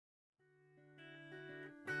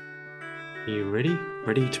Are you ready?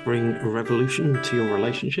 Ready to bring a revolution to your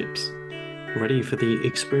relationships? Ready for the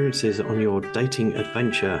experiences on your dating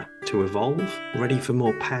adventure to evolve? Ready for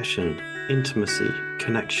more passion, intimacy,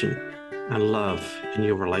 connection, and love in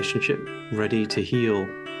your relationship? Ready to heal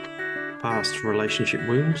past relationship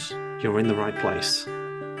wounds? You're in the right place.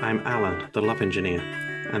 I'm Alan, the Love Engineer,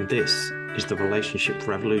 and this is the Relationship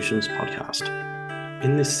Revolutions podcast.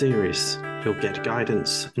 In this series, you'll get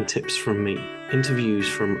guidance and tips from me, interviews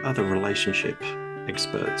from other relationship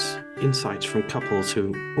experts, insights from couples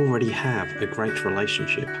who already have a great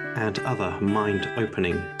relationship, and other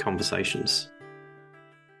mind-opening conversations.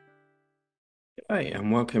 Hey,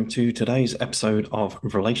 and welcome to today's episode of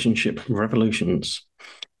Relationship Revolutions.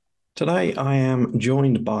 Today, I am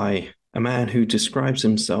joined by a man who describes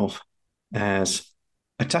himself as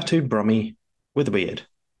a tattooed brummie with a beard.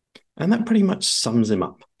 And that pretty much sums him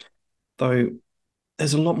up. Though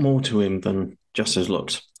there's a lot more to him than just his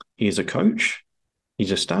looks. He is a coach,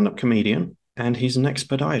 he's a stand-up comedian, and he's an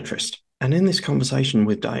ex-podiatrist. And in this conversation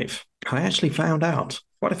with Dave, I actually found out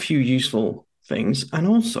quite a few useful things. And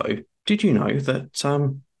also, did you know that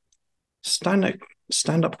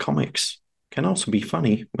stand-up comics can also be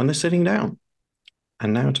funny when they're sitting down?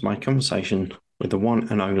 And now to my conversation with the one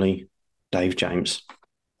and only Dave James.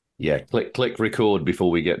 Yeah, click record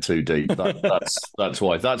before we get too deep. That's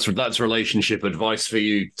why. That's relationship advice for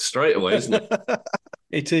you straight away, isn't it?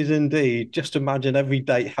 It is indeed. Just imagine every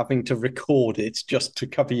date having to record it just to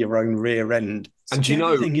cover your own rear end. And do you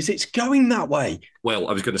know, the thing is, it's going that way. Well,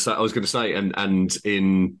 I was going to say, and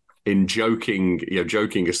in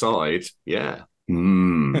joking aside, yeah.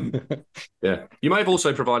 Yeah. You may have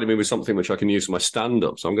also provided me with something which I can use for my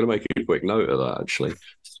stand-up, so I'm going to make a quick note of that, actually.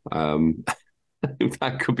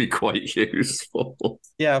 That could be quite useful.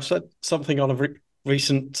 Yeah, I've said something on a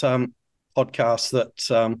recent podcast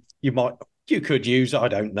that you could use, I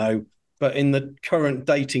don't know. But in the current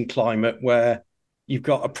dating climate where you've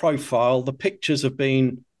got a profile, the pictures have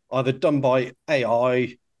been either done by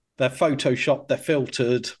AI, they're photoshopped, they're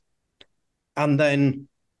filtered, and then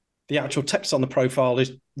the actual text on the profile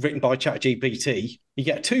is written by ChatGPT. You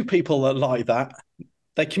get two people that like that.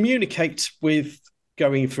 They communicate with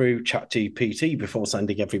going through ChatGPT before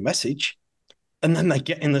sending every message, and then they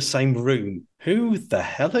get in the same room. Who the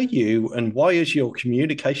hell are you, and why is your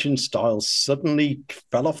communication style suddenly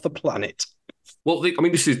fell off the planet? Well,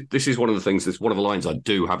 this is one of the things. That's one of the lines I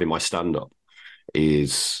do have in my stand-up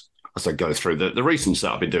is, as I go through the recent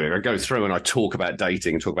stuff I've been doing, I go through and I talk about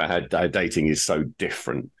dating and talk about how dating is so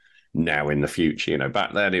different now in the future. You know,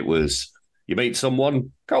 back then it was, you meet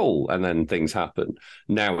someone, cool, and then things happen.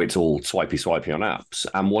 Now it's all swipey on apps.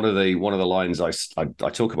 And one of the lines I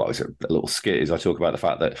talk about, is a little skit, is I talk about the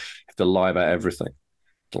fact that you have to lie about everything.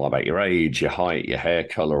 To lie about your age, your height, your hair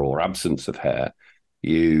color, or absence of hair.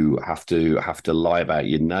 You have to lie about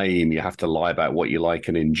your name. You have to lie about what you like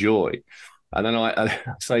and enjoy. And then I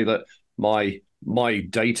say that my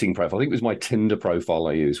dating profile, I think it was my Tinder profile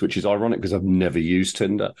I used, which is ironic because I've never used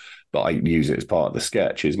Tinder, but I use it as part of the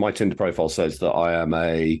sketch, is my Tinder profile says that I am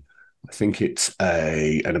I think it's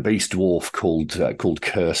an obese dwarf called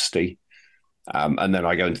Kirsty. And then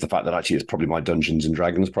I go into the fact that actually it's probably my Dungeons and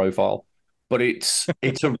Dragons profile. But it's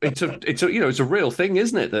a real thing,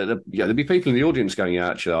 isn't it? That there'll be people in the audience going, yeah,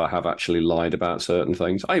 actually, I have actually lied about certain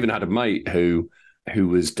things. I even had a mate who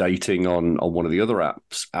was dating on one of the other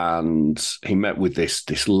apps, and he met with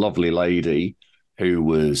this lovely lady who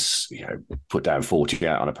was, put down 48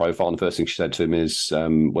 on a profile. And the first thing she said to him is,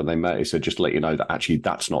 when they met, he said, just to let you know that actually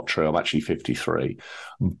that's not true. I'm actually 53,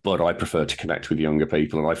 but I prefer to connect with younger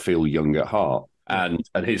people and I feel young at heart. And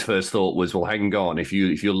his first thought was, well, hang on, if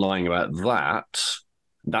you're lying about that,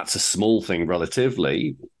 that's a small thing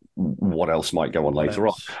relatively. What else might go on later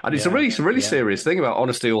on? And it's a really serious thing about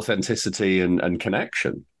honesty, authenticity, and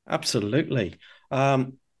connection. Absolutely.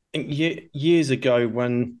 Years ago,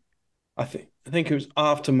 when I think it was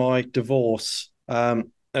after my divorce, there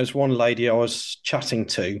was one lady I was chatting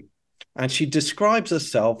to, and she describes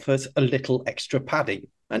herself as a little extra padding.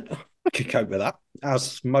 And I could cope with that,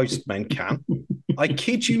 as most men can. I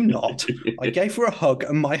kid you not. I gave her a hug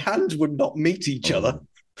and my hands would not meet each other.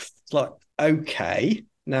 It's like, okay.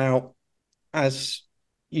 Now, as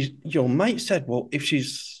your mate said, well, if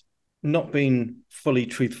she's not been fully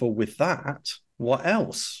truthful with that, what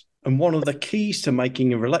else? And one of the keys to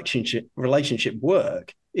making a relationship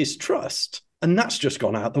work is trust. And that's just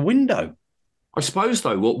gone out the window. I suppose,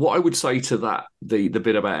 though, what I would say to that, the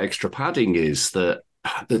bit about extra padding, is that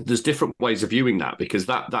there's different ways of viewing that, because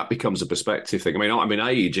that becomes a perspective thing. I mean,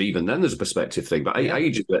 age, even then there's a perspective thing, but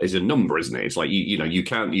age is a number, isn't it? It's like, you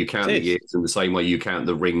count the years in the same way you count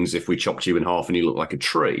the rings if we chopped you in half and you look like a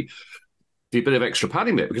tree. the bit of extra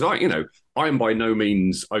padding bit, because I am by no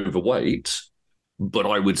means overweight, but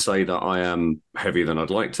I would say that I am heavier than I'd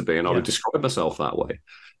like to be, and I would describe myself that way.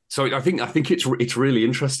 So I think it's really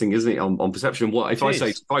interesting, isn't it, on perception? What if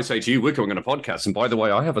I say to you, we're going on a podcast, and by the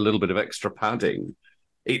way, I have a little bit of extra padding.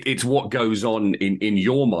 It's what goes on in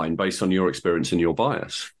your mind based on your experience and your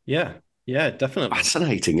bias. Yeah, definitely.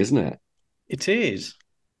 Fascinating, isn't it? It is.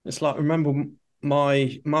 It's like, remember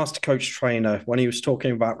my master coach trainer, when he was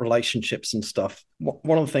talking about relationships and stuff,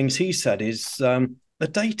 one of the things he said is the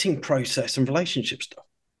dating process and relationship stuff.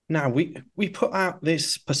 Now, we put out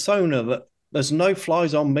this persona that there's no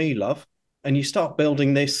flies on me, love, and you start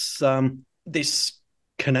building this this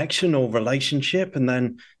connection or relationship, and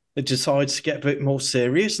then it decides to get a bit more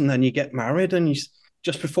serious, and then you get married, and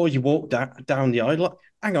just before you walk down the aisle, like,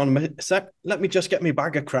 hang on a minute, let me just get my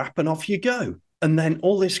bag of crap, and off you go. And then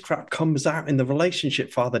all this crap comes out in the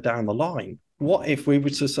relationship farther down the line. What if we were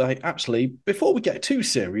to say, actually, before we get too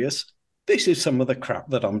serious, this is some of the crap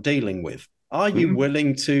that I'm dealing with. Are you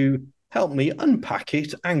willing to help me unpack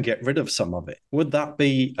it and get rid of some of it? Would that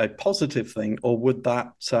be a positive thing, or would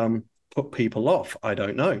that put people off? I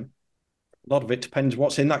don't know. A lot of it depends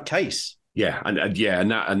what's in that case. Yeah,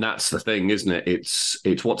 and that's the thing, isn't it?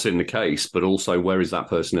 It's what's in the case, but also where is that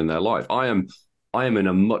person in their life? I am in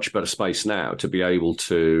a much better space now to be able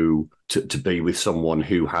to be with someone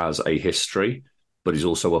who has a history, but is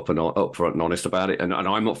also upfront and honest about it. And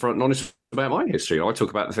I'm upfront and honest about my history. I talk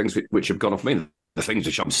about the things which have gone off me, the things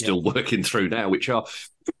which I'm still working through now, which are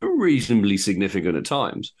reasonably significant at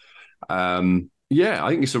times. I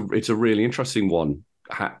think it's a really interesting one.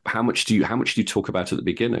 How much do you talk about at the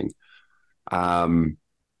beginning? And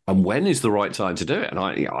when is the right time to do it? And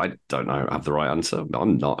I don't know. I have the right answer.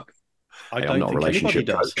 I'm not a relationship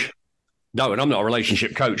coach. No, and I'm not a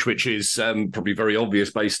relationship coach, which is probably very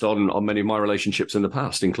obvious based on many of my relationships in the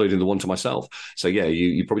past, including the one to myself. So yeah,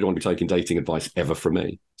 you probably don't want to be taking dating advice ever from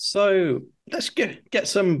me. So let's get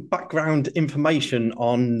some background information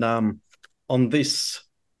on this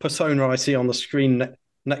persona I see on the screen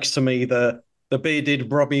next to me, the bearded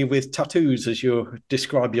Robbie with tattoos, as you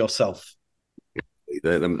describe yourself.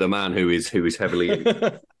 The man who is heavily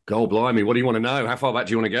God blimey, what do you want to know? How far back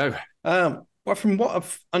do you want to go? Well, from what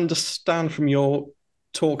I understand from your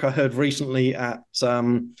talk I heard recently at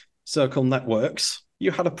Circle Networks,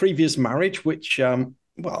 you had a previous marriage which,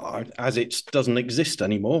 as it doesn't exist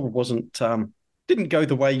anymore, didn't go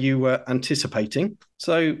the way you were anticipating.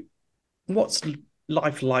 So what's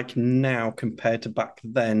life like now compared to back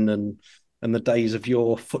then and the days of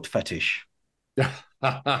your foot fetish?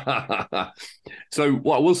 So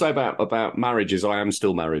what I will say about marriage is I am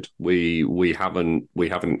still married. We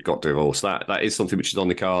haven't got divorced. That is something which is on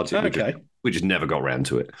the cards. Okay. We just never got around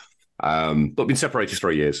to it. But been separated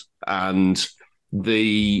 3 years, and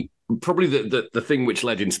the thing which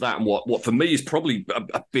led into that, and what for me is probably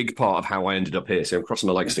a big part of how I ended up here. So I'm crossing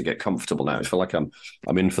my legs to get comfortable now. I feel like I'm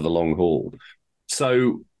in for the long haul.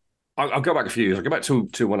 So I'll go back a few years. I'll go back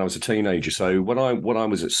to when I was a teenager. So when I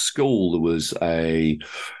was at school, there was a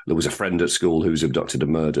friend at school who was abducted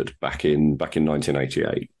and murdered back in 1988.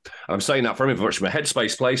 And I'm saying that very much from a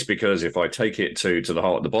headspace place, because if I take it to the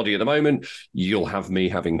heart of the body at the moment, you'll have me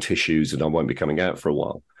having tissues and I won't be coming out for a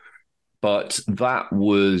while. But that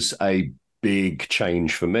was a big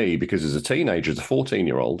change for me, because as a teenager, as a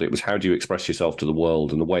 14-year-old, it was how do you express yourself to the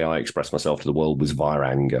world? And the way I expressed myself to the world was via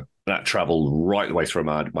anger. That traveled right the way through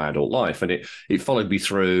my adult life. And it followed me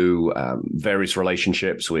through various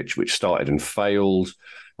relationships which started and failed,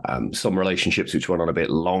 some relationships which went on a bit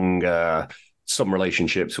longer, some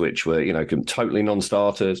relationships which were, totally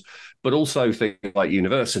non-starters, but also things like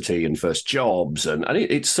university and first jobs. And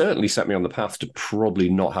it certainly set me on the path to probably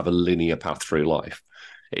not have a linear path through life.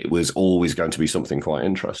 It was always going to be something quite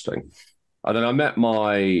interesting. And then I met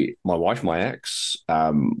my wife, my ex,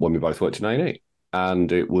 when we both worked in A&E.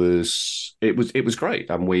 And it was great.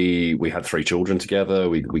 And we had 3 children together.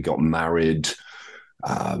 We got married.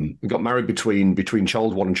 We got married between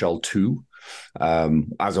child 1 and child 2.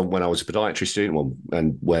 When I was a podiatry student,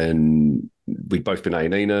 and when we'd both been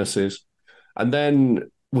A&E nurses. And then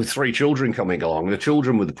with 3 children coming along, the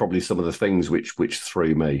children were probably some of the things which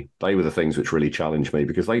threw me. They were the things which really challenged me,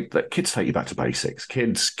 because the kids take you back to basics.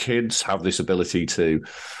 Kids have this ability to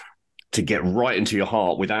get right into your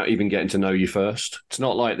heart without even getting to know you first. It's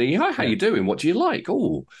not like how you doing? What do you like?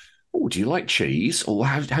 Oh, do you like cheese? Or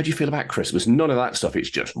how do you feel about Christmas? None of that stuff. It's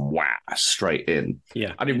just straight in.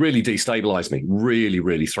 Yeah. And it really destabilized me, really,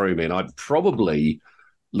 really threw me. And I probably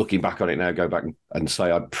looking back on it now, go back and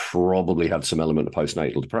say I probably had some element of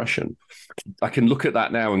postnatal depression. I can look at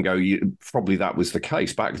that now and go, probably that was the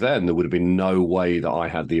case. Back then, there would have been no way that I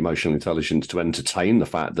had the emotional intelligence to entertain the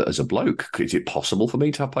fact that as a bloke, is it possible for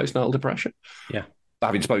me to have postnatal depression? Yeah.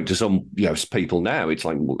 Having spoken to some people now, it's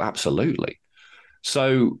like, well, absolutely.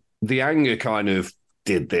 So the anger kind of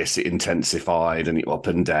did this, it intensified and it up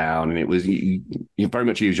and down, and it was you very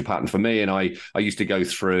much use your pattern for me. And I used to go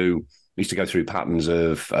through patterns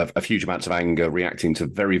of huge amounts of anger, reacting to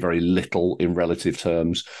very, very little in relative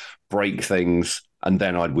terms, break things, and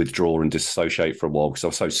then I'd withdraw and dissociate for a while because I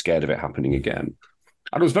was so scared of it happening again.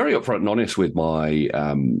 And I was very upfront and honest with my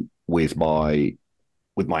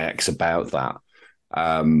ex about that.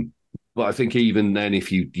 But I think even then,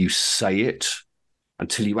 if you say it,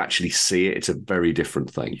 until you actually see it, it's a very different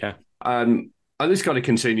thing. Yeah. And this kind of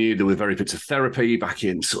continued. There were very bits of therapy back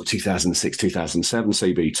in sort of 2006, 2007,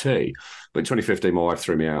 CBT. But in 2015, my wife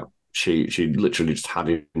threw me out. She literally just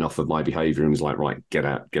had enough of my behaviour and was like, right, get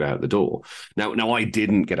out the door. Now I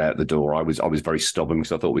didn't get out the door. I was very stubborn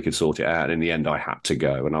because I thought we could sort it out. And in the end, I had to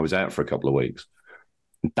go, and I was out for a couple of weeks.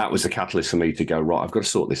 That was the catalyst for me to go, right, I've got to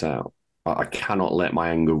sort this out. I cannot let my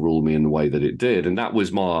anger rule me in the way that it did. And that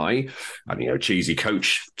was my, cheesy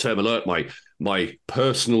coach term alert, my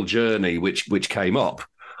personal journey, which came up.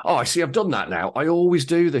 Oh, I see, I've done that now. I always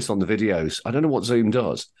do this on the videos. I don't know what Zoom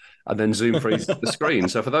does. And then Zoom freezes the screen.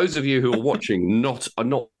 So for those of you who are watching, not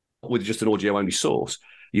with just an audio-only source,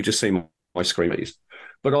 you've just seen my screen.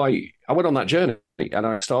 But I went on that journey and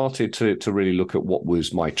I started to really look at what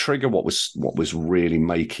was my trigger, what was really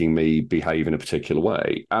making me behave in a particular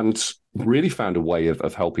way, and really found a way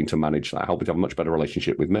of helping to manage that, helping to have a much better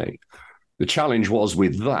relationship with me. The challenge was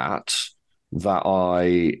with that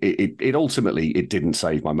it ultimately didn't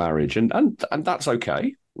save my marriage, and that's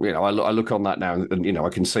okay. I look on that now, and I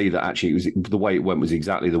can see that actually it was the way it went was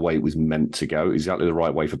exactly the way it was meant to go, exactly the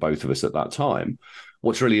right way for both of us at that time.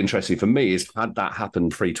 What's really interesting for me is had that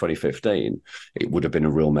happened pre-2015, it would have been a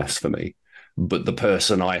real mess for me. But the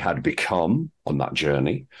person I had become on that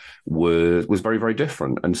journey was very, very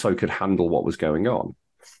different, and so could handle what was going on.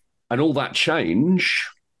 And all that change,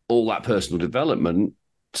 all that personal development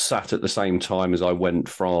sat at the same time as I went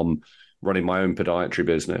from running my own podiatry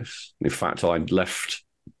business. In fact, I'd left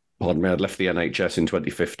the NHS in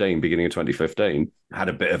 2015, beginning of 2015, had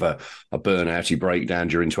a bit of a burnouty breakdown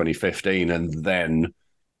during 2015, and then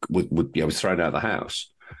was thrown out of the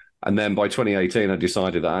house. And then by 2018, I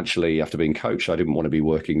decided that actually, after being coached, I didn't want to be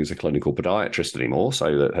working as a clinical podiatrist anymore.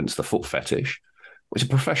 So hence the foot fetish. It's a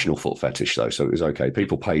professional foot fetish, though, so it was okay.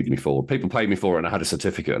 People paid me for it, and I had a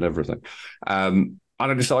certificate and everything. And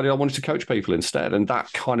I decided I wanted to coach people instead. And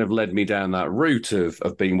that kind of led me down that route of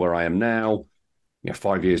being where I am now.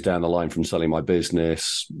 5 years down the line from selling my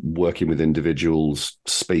business, working with individuals,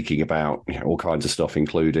 speaking about all kinds of stuff,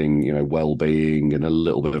 including well-being and a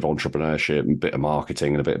little bit of entrepreneurship and a bit of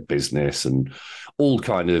marketing and a bit of business and all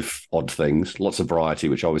kind of odd things, lots of variety,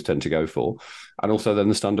 which I always tend to go for, and also then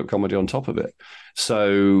the stand-up comedy on top of it.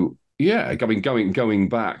 So yeah, going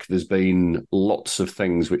back, there's been lots of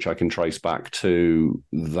things which I can trace back to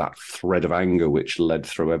that thread of anger which led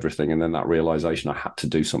through everything, and then that realization I had to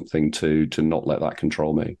do something to not let that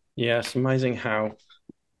control me. Yeah, it's amazing how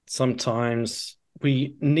sometimes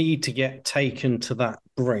we need to get taken to that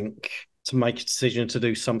brink to make a decision to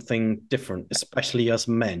do something different, especially as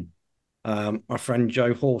men. My friend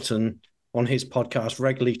Joe Horton on his podcast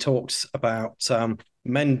regularly talks about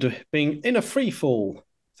men being in a free fall.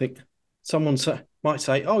 I think someone might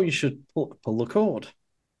say, oh, you should pull the cord.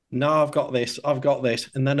 No, I've got this.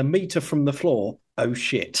 And then a meter from the floor, oh,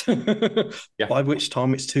 shit. Yeah. By which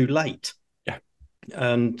time it's too late. Yeah.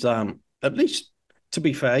 And at least, to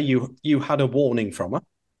be fair, you had a warning from her.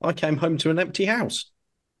 I came home to an empty house.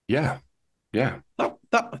 Yeah. Yeah.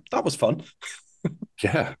 That was fun.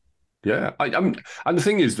 Yeah. Yeah. And the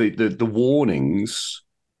thing is, the warnings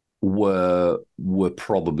were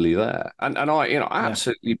probably there, and I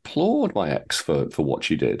absolutely applaud my ex for what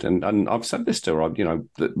she did, and I've said this to her,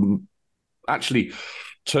 that actually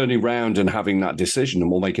turning around and having that decision,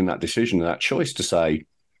 and making that decision and that choice to say,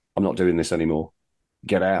 I'm not doing this anymore,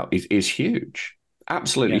 get out, is huge.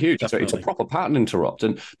 Absolutely huge. It's a proper pattern interrupt,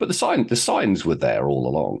 but the signs were there all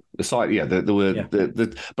along. The sign, there were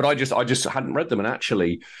but I just hadn't read them, and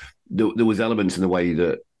actually there was elements in the way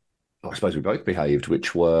that I suppose we both behaved,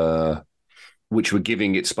 which were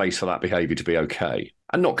giving it space for that behaviour to be okay,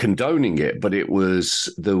 and not condoning it, but there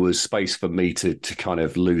was space for me to kind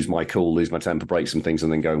of lose my cool, lose my temper, break some things,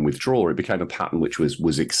 and then go and withdraw. It became a pattern which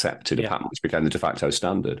was accepted, a pattern which became the de facto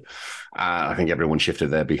standard. I think everyone shifted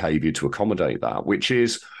their behaviour to accommodate that, which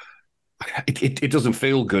is it doesn't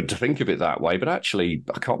feel good to think of it that way, but actually,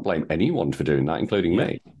 I can't blame anyone for doing that, including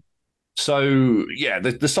me. So yeah,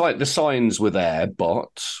 the signs were there,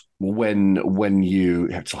 but when you,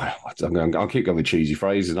 I'll keep going with cheesy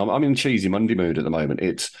phrases. I'm in cheesy Monday mood at the moment.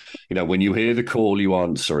 It's, when you hear the call, you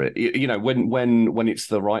answer it. When it's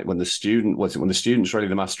the right, when the student's ready,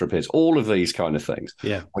 the master appears. All of these kind of things.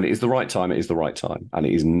 Yeah. When it is the right time, it is the right time, and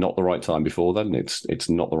it is not the right time before then. It's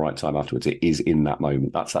not the right time afterwards. It is in that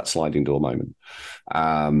moment. That's that sliding door moment.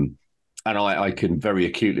 And I can very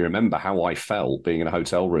acutely remember how I felt being in a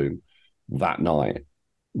hotel room that night,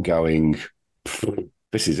 going,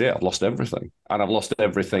 this is it. I've lost everything, and I've lost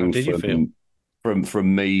everything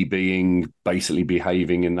from me being basically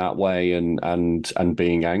behaving in that way and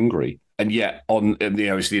being angry. And yet,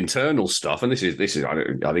 it's the internal stuff. And this is.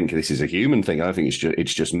 I think this is a human thing. I don't think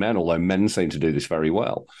it's just men. Although men seem to do this very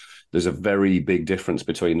well. There's a very big difference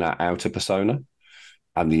between that outer persona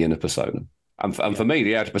and the inner persona. And for me,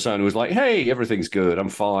 the outer persona was like, hey, everything's good. I'm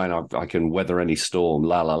fine. I can weather any storm,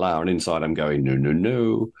 la, la, la. And inside I'm going, no, no,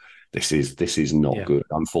 no. This is not good.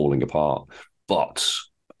 I'm falling apart. But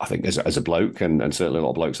I think as a bloke, and certainly a lot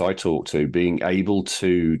of blokes I talk to, being able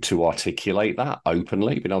to articulate that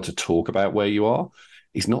openly, being able to talk about where you are,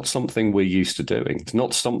 is not something we're used to doing. It's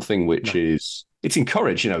not something which is, it's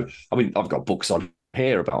encouraged. I've got books on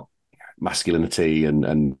here about masculinity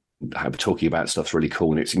and how talking about stuff's really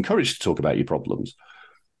cool, and it's encouraged to talk about your problems.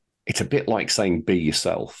 It's a bit like saying be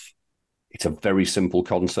yourself. It's a very simple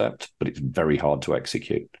concept, but it's very hard to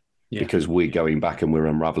execute because we're going back and we're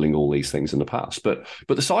unraveling all these things in the past. But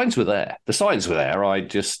the signs were there. The signs were there. I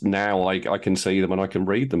can see them and I can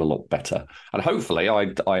read them a lot better. And hopefully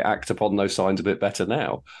I act upon those signs a bit better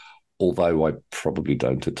now, although I probably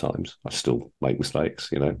don't at times. I still make mistakes,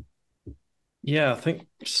 Yeah, I think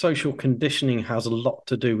social conditioning has a lot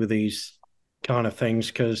to do with these kind of things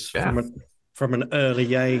because from an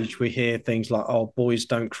early age, we hear things like, oh, boys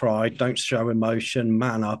don't cry, don't show emotion,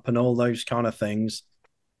 man up, and all those kind of things.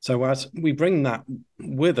 So as we bring that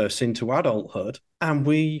with us into adulthood and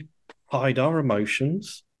we hide our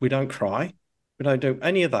emotions, we don't cry, we don't do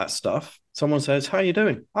any of that stuff. Someone says, how you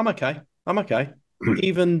doing? I'm okay.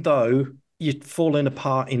 Even though you're falling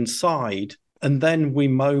apart inside. And then we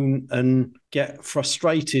moan and get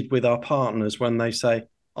frustrated with our partners when they say,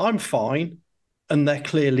 I'm fine, and they're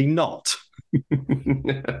clearly not.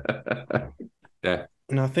 Yeah.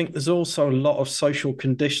 And I think there's also a lot of social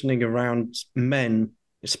conditioning around men,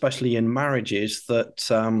 especially in marriages, that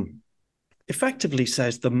effectively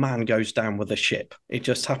says the man goes down with the ship. It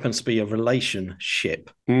just happens to be a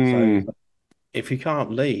relationship. So if you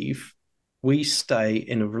can't leave, we stay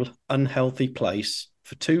in an unhealthy place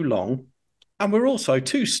for too long. And we're also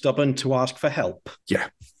too stubborn to ask for help. Yeah.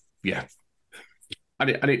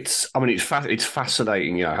 And it's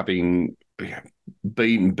fascinating, having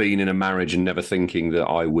been in a marriage and never thinking that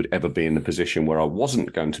I would ever be in the position where I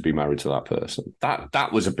wasn't going to be married to that person.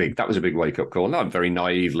 That was a big wake up call. And I very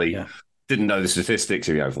naively didn't know the statistics.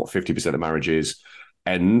 50% of marriages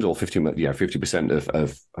end, or 50%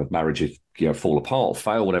 of marriages fall apart,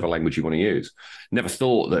 fail, whatever language you want to use. Never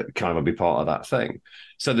thought that kind of would be part of that thing.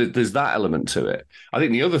 So there's that element to it. I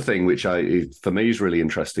think the other thing which for me is really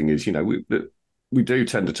interesting is we do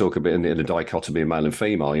tend to talk a bit in a dichotomy of male and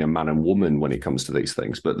female, man and woman when it comes to these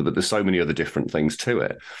things, but there's so many other different things to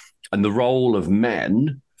it, and the role of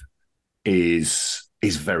men is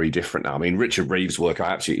very different now. I mean, Richard Reeves' work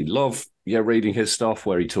I absolutely love. Reading his stuff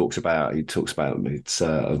where he talks about it's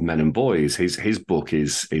of men and boys. His book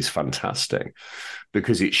is fantastic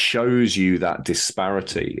because it shows you that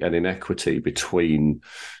disparity and inequity between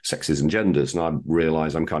sexes and genders. And I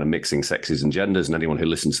realise I'm kind of mixing sexes and genders, and anyone who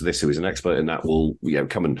listens to this who is an expert in that will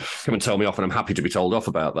come and tell me off, and I'm happy to be told off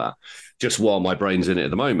about that. Just while my brain's in it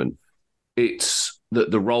at the moment, it's that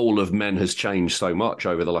the role of men has changed so much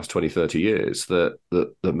over the last 20, 30 years that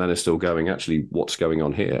men are still going, actually, what's going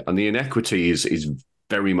on here? And the inequity is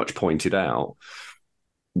very much pointed out,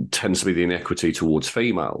 tends to be the inequity towards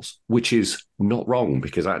females, which is not wrong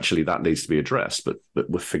because actually that needs to be addressed, but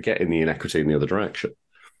we're forgetting the inequity in the other direction.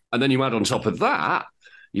 And then you add on top of that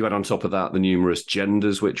the numerous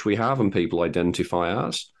genders which we have and people identify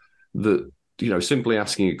as, that simply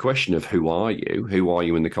asking a question of who are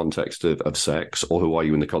you in the context of sex, or who are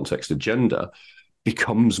you in the context of gender,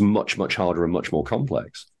 becomes much, much harder and much more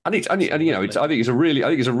complex. I think it's a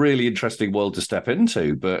really interesting world to step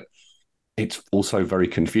into, but it's also very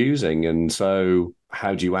confusing. And so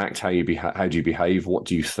how do you act? How do you behave? What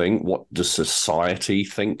do you think? What does society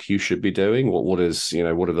think you should be doing? What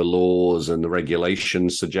are the laws and the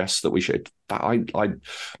regulations suggest that we should?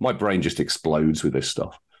 My brain just explodes with this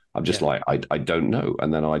stuff. I'm just Yeah. like, I don't know.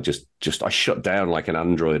 And then I just I shut down like an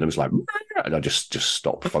android. I was like, and I just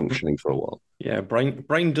stopped functioning for a while. Yeah,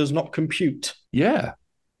 brain does not compute. Yeah.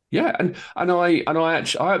 Yeah. I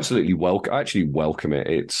absolutely welcome, I actually welcome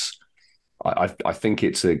it. I think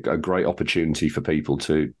it's a great opportunity for people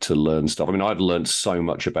to learn stuff. I mean, I've learned so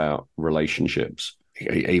much about relationships,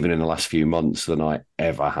 even in the last few months, than I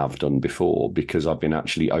ever have done before, because I've been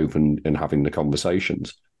actually open and having the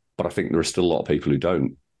conversations. But I think there are still a lot of people who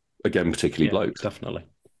don't. Again, particularly Yeah, blokes. definitely.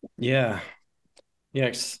 Yeah.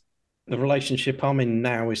 Yes. The relationship I'm in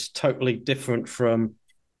now is totally different from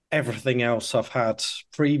everything else I've had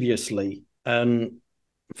previously. And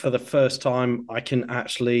for the first time, I can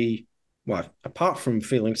actually, well, apart from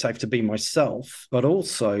feeling safe to be myself, but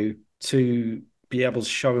also to be able to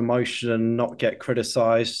show emotion and not get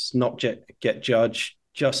criticized, not get judged,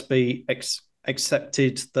 just be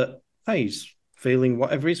accepted that, hey, he's feeling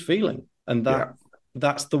whatever he's feeling. And Yeah.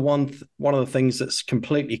 that's the one of the things that's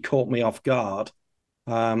completely caught me off guard.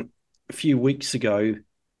 A few weeks ago,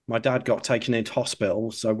 my dad got taken into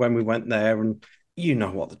hospital. So when we went there, and you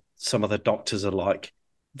know what some of the doctors are like,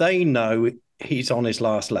 they know he's on his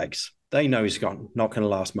last legs. They know he's not going to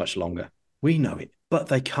last much longer. We know it, but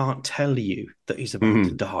they can't tell you that he's about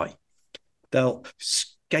to Mhm. die. They'll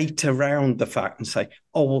skate around the fact and say,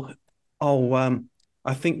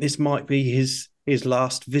 I think this might be his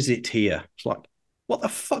last visit here. It's like, what the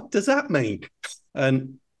fuck does that mean?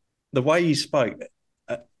 And the way he spoke,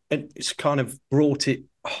 it's kind of brought it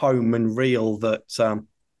home and real that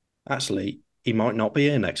actually he might not be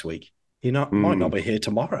here next week. Might not Mm. be here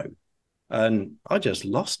tomorrow. And I just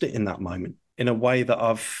lost it in that moment in a way that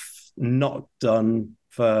I've not done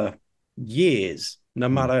for years. No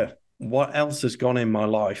matter what else has gone in my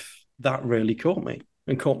life, that really caught me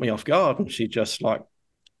and caught me off guard. And she just like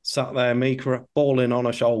sat there, me bawling on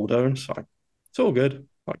her shoulder, and it's like, it's all good.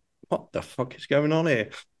 Like, what the fuck is going on here?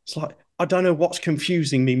 It's like, I don't know what's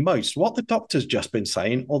confusing me most, what the doctor's just been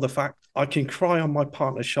saying, or the fact I can cry on my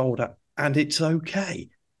partner's shoulder and it's okay.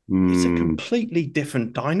 It's a Mm. completely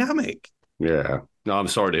different dynamic. Yeah. No, I'm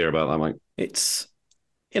sorry to hear about that, mate. It's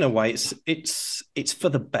in a way, it's for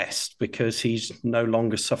the best because he's no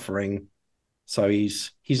longer suffering. So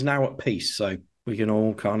he's now at peace. So we can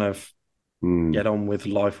all kind of Mm. get on with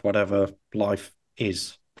life, whatever life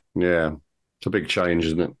is. Yeah. It's a big change,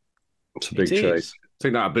 isn't it? It's a It big change. is. I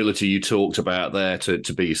think that ability you talked about there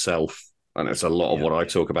to be yourself, and it's a lot of Yeah. what I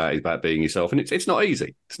talk about is about being yourself, and it's not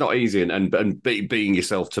easy. It's not easy, and being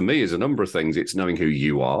yourself to me is a number of things. It's knowing who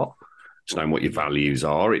you are, it's knowing what your values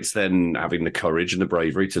are. It's then having the courage and the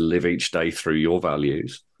bravery to live each day through your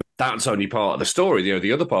values. That's only part of the story. You know,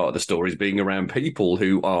 the other part of the story is being around people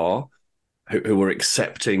who are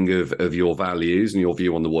accepting of your values and your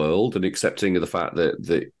view on the world, and accepting of the fact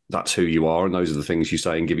that that's who you are, and those are the things you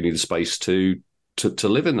say, and giving you the space to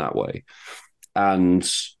live in that way. And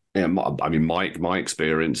yeah, I mean, my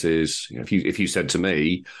experience is, you know, if you said to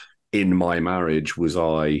me, in my marriage, was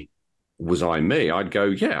I me? I'd go,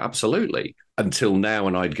 yeah, absolutely. Until now,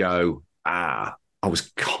 and I'd go, I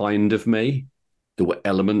was kind of me. There were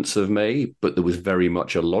elements of me, but there was very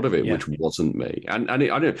much a lot of it Yeah. which wasn't me. And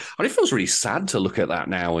it feels really sad to look at that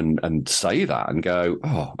now and say that and go,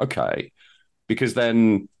 oh, okay, because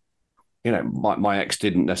then, you know, my ex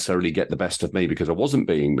didn't necessarily get the best of me because I wasn't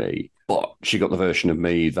being me, but she got the version of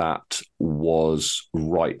me that was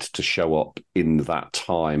right to show up in that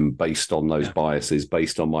time based on those biases,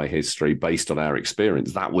 based on my history, based on our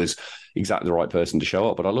experience. That was exactly the right person to show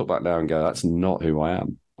up. But I look back now and go, that's not who I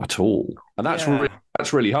am at all. And that's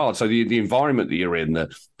really hard. So the environment that you're in,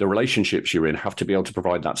 the relationships you're in, have to be able to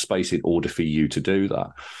provide that space in order for you to do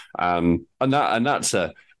that.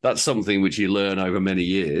 That's something which you learn over many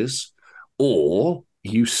years, or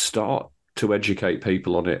you start to educate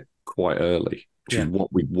people on it quite early, which is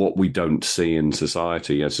what we don't see in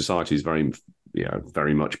society. You know, society is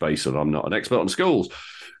very much based on, I'm not an expert on schools.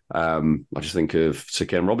 I just think of Sir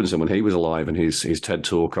Ken Robinson when he was alive and his TED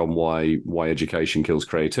talk on why education kills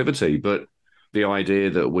creativity. But the idea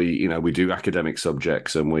that we do academic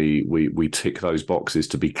subjects and we tick those boxes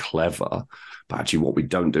to be clever, but actually what we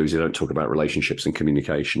don't do is we don't talk about relationships and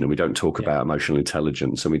communication, and we don't talk about emotional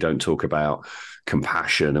intelligence, and we don't talk about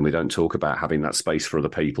compassion, and we don't talk about having that space for other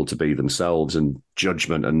people to be themselves, and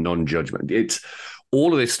judgment and non-judgment. It's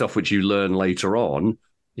all of this stuff which you learn later on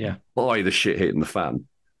by the shit hitting the fan.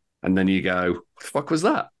 And then you go, what the fuck was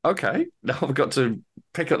that? Okay, now I've got to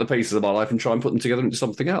pick up the pieces of my life and try and put them together into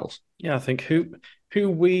something else. Yeah, I think who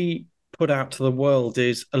we put out to the world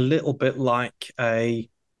is a little bit like a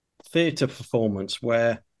theatre performance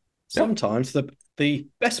where sometimes the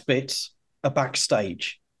best bits are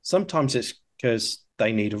backstage. Sometimes it's because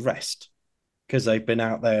they need a rest because they've been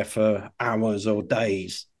out there for hours or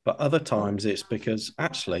days. But other times it's because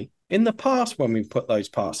actually in the past, when we put those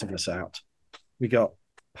parts of us out, we got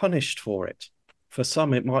punished for it. For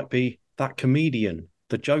some, it might be that comedian,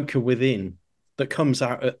 the joker within, that comes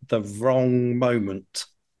out at the wrong moment.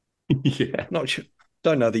 Yeah. Not sure,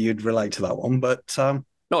 don't know that you'd relate to that one, but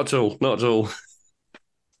not at all.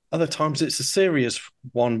 Other times it's a serious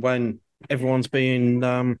one when everyone's being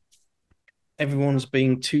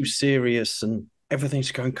too serious and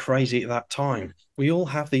everything's going crazy at that time. We all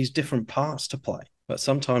have these different parts to play, but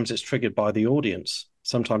sometimes it's triggered by the audience.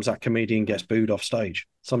 Sometimes that comedian gets booed off stage.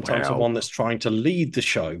 Sometimes the one that's trying to lead the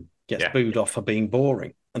show gets booed off for being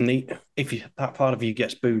boring. And if that part of you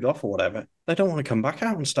gets booed off or whatever, they don't want to come back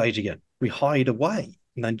out on stage again. We hide away.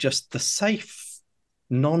 And then just the safe,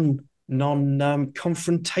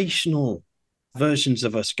 non-confrontational versions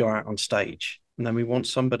of us go out on stage. And then we want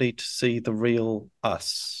somebody to see the real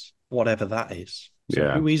us, whatever that is. So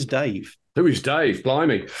who is Dave? Who is Dave?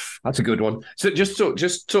 Blimey, that's a good one. So just talk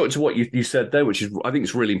to what you said there, which is I think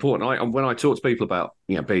it's really important. When I talk to people about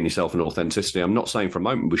being yourself and authenticity, I'm not saying for a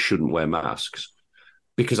moment we shouldn't wear masks,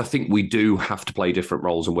 because I think we do have to play different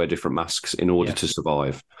roles and wear different masks in order to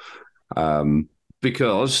survive.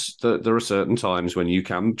 Because there are certain times when you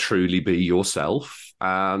can truly be yourself,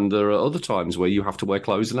 and there are other times where you have to wear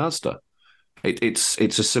clothes and Asda. It's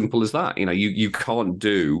as simple as that. You can't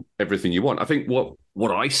do everything you want. I think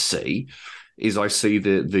what I see is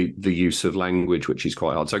the use of language, which is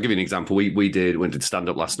quite hard. So I'll give you an example. We went to stand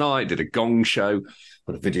up last night, did a gong show,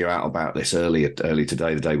 put a video out about this early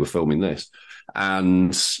today, the day we're filming this,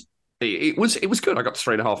 and it was good. I got to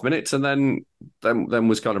 3.5 minutes, and then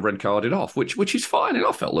was kind of red carded off, which is fine. And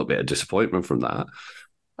I felt a little bit of disappointment from that.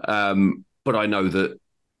 But I know that.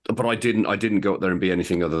 But I didn't go up there and be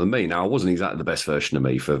anything other than me. Now, I wasn't exactly the best version of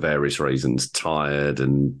me for various reasons, tired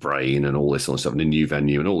and brain and all this sort of stuff, and a new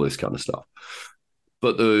venue and all this kind of stuff.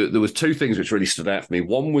 But there was two things which really stood out for me.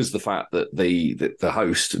 One was the fact that the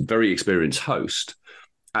host, very experienced host,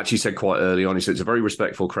 actually said quite early on, he said it's a very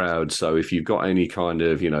respectful crowd. So if you've got any kind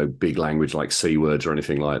of, big language like C words or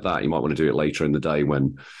anything like that, you might want to do it later in the day or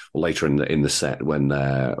later in the set when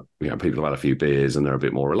people have had a few beers and they're a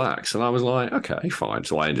bit more relaxed. And I was like, okay, fine.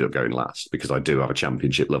 So I ended up going last because I do have a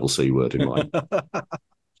championship level C word in mind.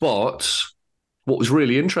 But what was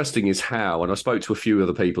really interesting is how, and I spoke to a few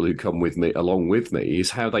other people who come along with me,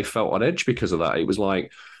 is how they felt on edge because of that. It was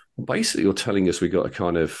like, basically, you're telling us we've got to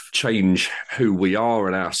kind of change who we are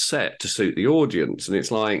in our set to suit the audience. And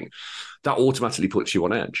it's like, that automatically puts you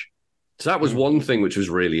on edge. So that was one thing which was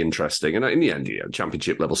really interesting. And in the end,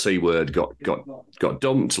 championship level C word got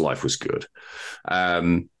dumped. Life was good.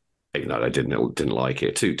 Even though they didn't like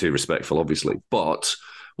it. Too respectful, obviously. But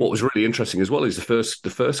what was really interesting as well is the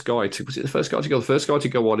first guy to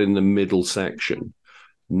go on in the middle section,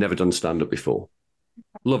 never done stand-up before.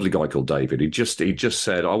 Lovely guy called David. He just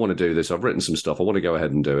said, I want to do this. I've written some stuff. I want to go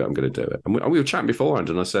ahead and do it. I'm going to do it. And we were chatting beforehand,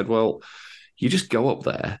 and I said, well, you just go up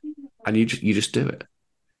there and you just do it.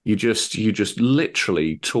 You just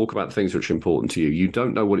literally talk about the things which are important to you. You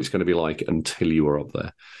don't know what it's going to be like until you are up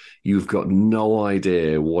there. You've got no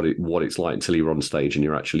idea what it's like until you're on stage and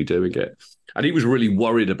you're actually doing it. And he was really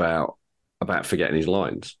worried about forgetting his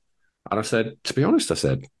lines. And I said, to be honest,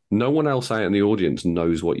 no one else out in the audience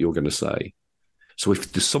knows what you're going to say. So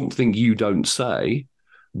if there's something you don't say,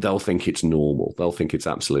 they'll think it's normal. They'll think it's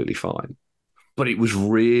absolutely fine. But it was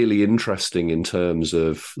really interesting in terms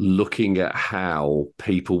of looking at how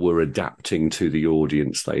people were adapting to the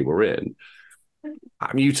audience they were in.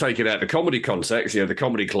 I mean, you take it out of the comedy context, the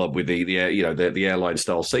comedy club with the airline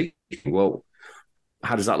style seating. Well,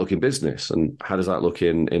 how does that look in business? And how does that look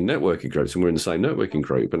in networking groups? And we're in the same networking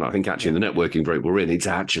group. And I think actually in the networking group we're in, it's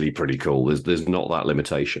actually pretty cool. There's not that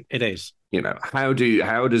limitation. It is. How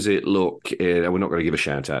does it look? We're not going to give a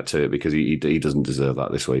shout out to it because he doesn't deserve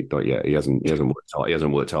that this week. Not yet. He hasn't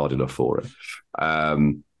worked hard enough for it.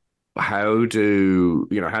 How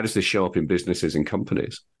does this show up in businesses and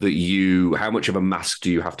companies how much of a mask do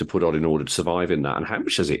you have to put on in order to survive in that? And how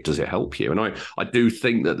much does it help you? And I do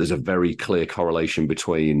think that there's a very clear correlation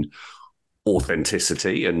between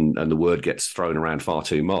authenticity, and the word gets thrown around far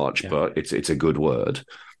too much, but it's a good word,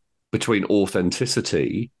 between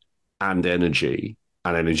authenticity and energy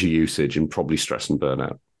usage, and probably stress and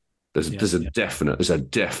burnout. There's a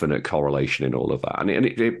definite correlation in all of that, and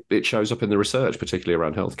it shows up in the research, particularly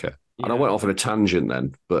around healthcare. Yeah. And I went off on a tangent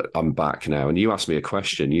then, but I'm back now. And you asked me a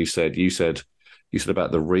question. You said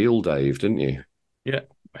about the real Dave, didn't you? Yeah.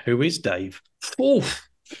 Who is Dave? Oh,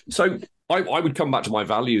 so I would come back to my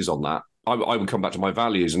values on that. I would come back to my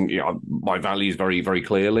values, and my values very, very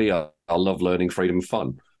clearly. I love learning, freedom, and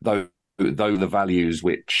fun. Though the values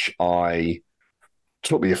which I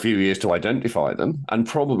took me a few years to identify them, and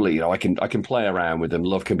probably I can play around with them.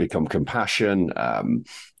 Love can become compassion,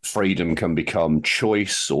 freedom can become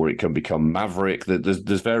choice, or it can become maverick.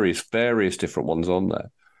 There's various different ones on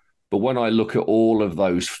there. But when I look at all of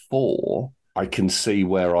those four, I can see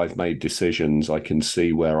where I've made decisions. I can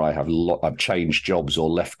see where I've changed jobs or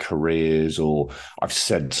left careers, or I've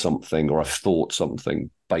said something or I've thought something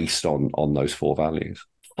based on those four values.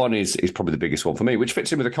 Fun is probably the biggest one for me, which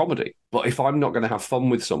fits in with a comedy. But if I'm not going to have fun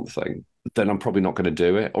with something, then I'm probably not going to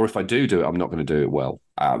do it. Or if I do it, I'm not going to do it well.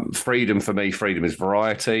 Freedom for me, freedom is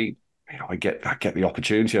variety. I get the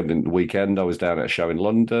opportunity. The weekend I was down at a show in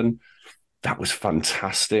London. That was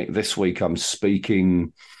fantastic. This week I'm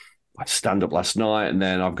speaking. I stand up last night, and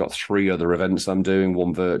then I've got 3 other events I'm doing,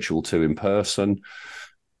 1 virtual, 2 in person,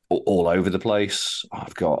 all over the place.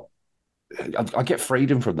 I get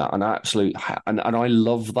freedom from that, and I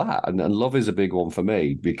love that, and love is a big one for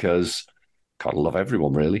me because I kind of love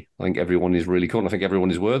everyone, really. I think everyone is really cool, and I think everyone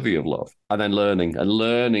is worthy of love. And then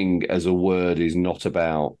learning as a word is not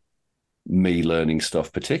about me learning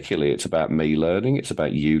stuff particularly. It's about me learning. It's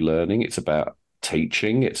about you learning. It's about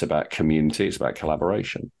teaching. It's about community. It's about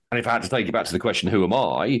collaboration. And if I had to take you back to the question, who am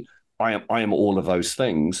I? I am all of those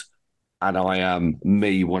things. And I am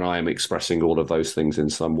me when I am expressing all of those things in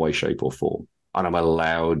some way, shape, or form. And I'm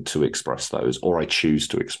allowed to express those, or I choose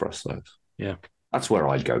to express those. Yeah. That's where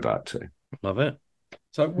I'd go back to. Love it.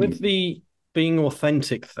 So with the being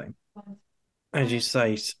authentic thing, as you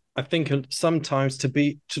say, I think sometimes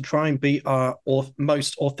to try and be our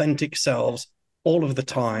most authentic selves all of the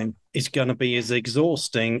time is going to be as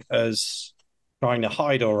exhausting as trying to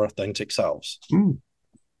hide our authentic selves.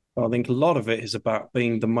 I think a lot of it is about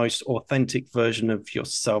being the most authentic version of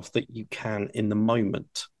yourself that you can in the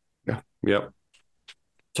moment. Yeah.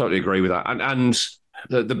 Totally agree with that. And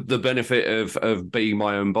the benefit of being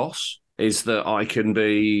my own boss is that I can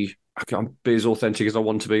be as authentic as I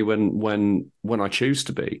want to be when I choose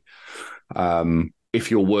to be. If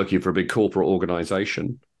you're working for a big corporate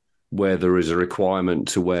organization where there is a requirement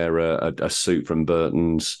to wear a suit from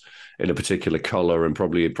Burton's in a particular color, and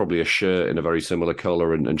probably a shirt in a very similar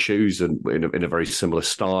color, and shoes in a very similar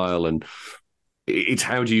style, and it's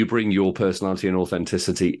how do you bring your personality and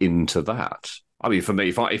authenticity into that? I mean, for me,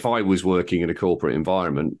 if I was working in a corporate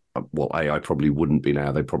environment, well, I probably wouldn't be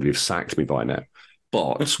now. They'd probably have sacked me by now.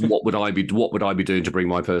 But what would I be doing to bring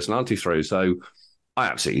my personality through? So I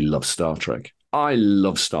absolutely love Star Trek. I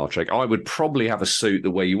love Star Trek. I would probably have a suit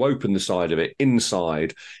that where you open the side of it,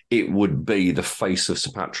 inside, it would be the face of Sir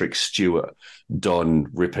Patrick Stewart done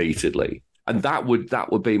repeatedly. And that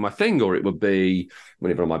would be my thing, or it would be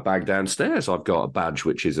whenever on my bag downstairs, I've got a badge,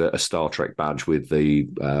 which is a Star Trek badge with the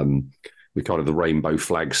kind of the rainbow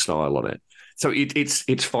flag style on it. So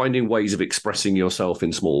it's finding ways of expressing yourself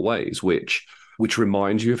in small ways, which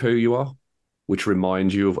reminds you of who you are, which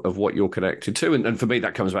reminds you of what you're connected to. And for me,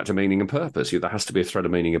 that comes back to meaning and purpose. There has to be a thread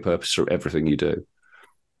of meaning and purpose through everything you do.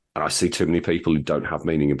 And I see too many people who don't have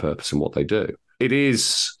meaning and purpose in what they do.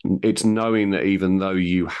 It's knowing that even though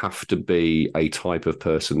you have to be a type of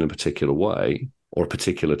person in a particular way or a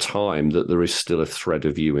particular time, that there is still a thread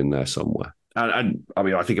of you in there somewhere. And I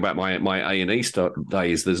mean, I think about my A&E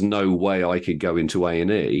days. There's no way I could go into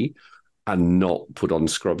A&E and not put on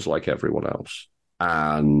scrubs like everyone else,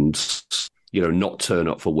 and not turn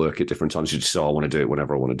up for work at different times. You just say, I want to do it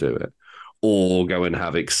whenever I want to do it, or go and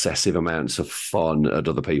have excessive amounts of fun at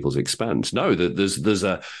other people's expense. No, there's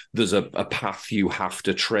a path you have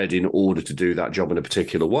to tread in order to do that job in a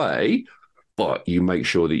particular way, but you make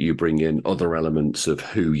sure that you bring in other elements of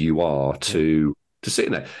who you are to sit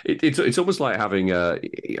in there. It's almost like having a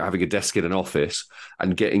desk in an office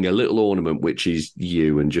and getting a little ornament which is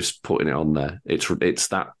you and just putting it on there. It's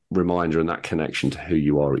that reminder and that connection to who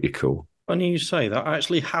you are at your core. Funny you say that. I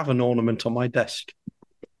actually have an ornament on my desk.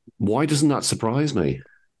 Why doesn't that surprise me?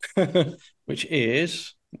 Which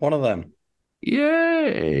is one of them.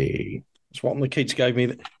 Yay! It's what the kids gave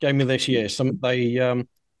me this year.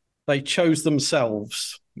 They chose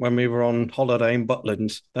themselves when we were on holiday in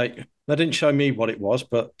Butlins. They didn't show me what it was,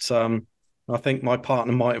 but I think my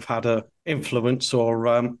partner might have had an influence,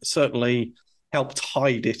 or certainly helped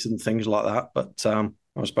hide it and things like that. But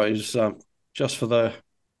I suppose just for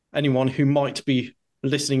anyone who might be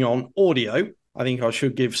listening on audio, I think I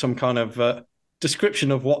should give some kind of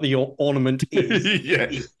description of what the ornament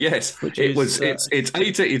is. Yes.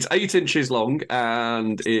 It's 8 inches long,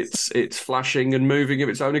 and it's flashing and moving of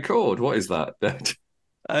its own accord. What is that?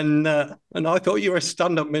 And I thought you were a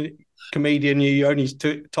stand-up comedian. You only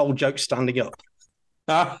told jokes standing up.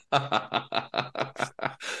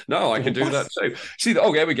 No, I can do that too. See,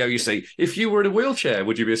 oh, there we go. You see, if you were in a wheelchair,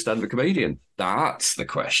 would you be a stand-up comedian? That's the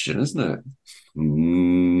question, isn't it?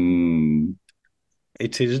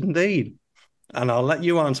 It is indeed. And I'll let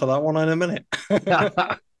you answer that one in a minute.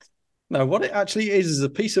 Now, what it actually is a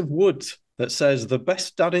piece of wood that says the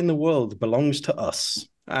best dad in the world belongs to us.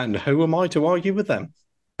 And who am I to argue with them?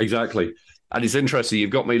 Exactly. And it's interesting. You've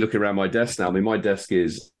got me looking around my desk now. I mean, my desk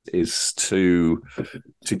is to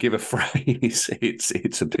give a phrase.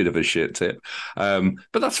 It's a bit of a shit tip, but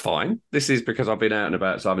that's fine. This is because I've been out and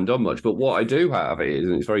about, so I haven't done much. But what I do have is,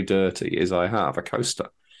 and it's very dirty, is I have a coaster.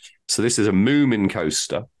 So this is a Moomin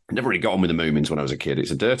coaster. I never really got on with the Moomins when I was a kid.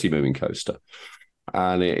 It's a dirty Moomin coaster,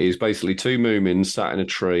 and it is basically two Moomins sat in a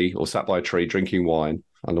tree or sat by a tree drinking wine,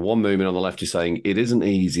 and the one Moomin on the left is saying, "It isn't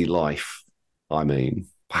easy life. I mean."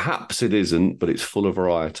 Perhaps it isn't, but it's full of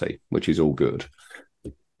variety, which is all good.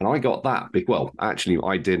 And I got that. Well, actually,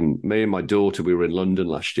 I didn't. Me and my daughter, we were in London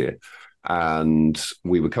last year, and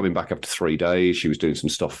we were coming back after 3 days. She was doing some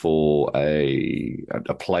stuff for a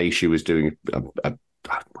play. She was doing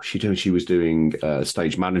what's she doing? She was doing a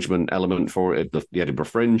stage management element for it at the Edinburgh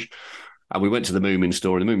Fringe. And we went to the Moomin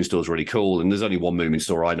store, and the Moomin store is really cool. And there's only one Moomin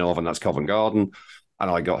store I know of, and that's Covent Garden. And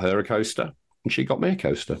I got her a coaster, and she got me a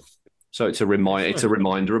coaster. So it's a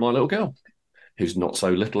reminder of my little girl, who's not so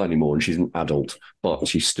little anymore, and she's an adult, but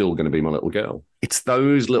she's still going to be my little girl. It's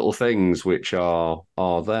those little things which are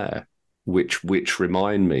there, which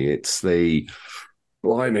remind me. It's the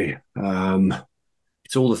blimey.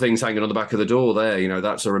 It's all the things hanging on the back of the door there. You know,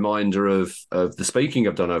 that's a reminder of the speaking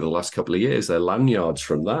I've done over the last couple of years. There are lanyards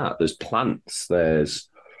from that. There's plants. There's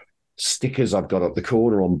stickers I've got up the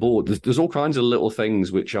corner on board. There's all kinds of little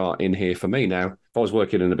things which are in here for me. Now, if I was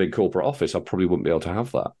working in a big corporate office, I probably wouldn't be able to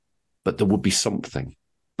have that. But there would be something,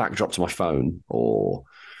 backdrop to my phone, or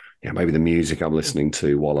maybe the music I'm listening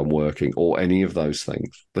to while I'm working, or any of those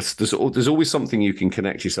things. There's always something you can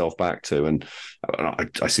connect yourself back to. And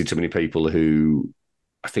I see too many people who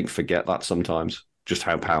I think forget that sometimes, just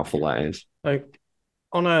how powerful that is. So,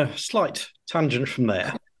 on a slight tangent from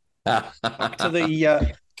there, back to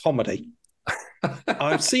the comedy.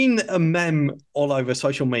 I've seen a meme all over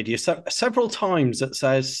social media several times that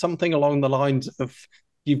says something along the lines of,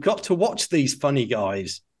 you've got to watch these funny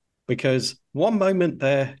guys because one moment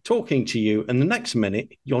they're talking to you and the next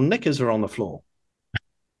minute your knickers are on the floor.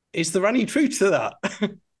 Is there any truth to that?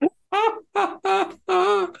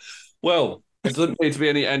 Well, there doesn't need to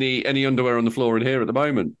be any underwear on the floor in here at the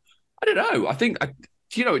moment. I don't know. I think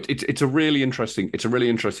it's a really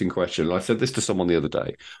interesting question. I said this to someone the other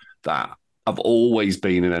day, that I've always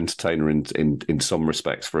been an entertainer in some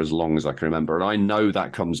respects for as long as I can remember, and I know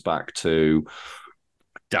that comes back to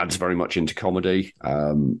Dad's very much into comedy.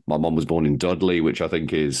 My mum was born in Dudley, which I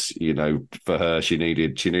think is, for her, she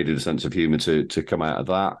needed a sense of humour to come out of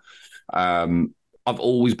that. I've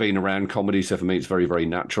always been around comedy, so for me, it's very, very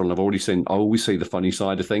natural. And I always see the funny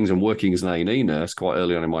side of things. And working as an A&E nurse quite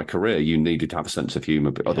early on in my career, you needed to have a sense of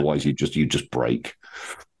humour, but otherwise you just break.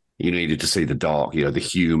 You needed to see the dark, the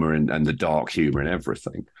humour and the dark humour and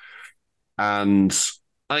everything. And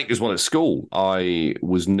I think as well at school, I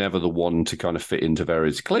was never the one to kind of fit into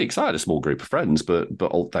various cliques. I had a small group of friends, but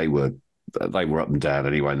they were up and down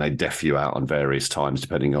anyway, and they deaf you out on various times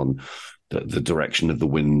depending on the direction of the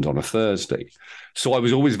wind on a Thursday. So I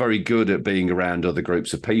was always very good at being around other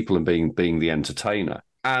groups of people and being the entertainer.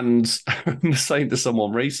 And I'm saying to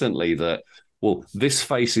someone recently that, well, this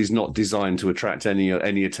face is not designed to attract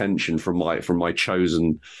any attention from my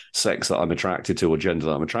chosen sex that I'm attracted to or gender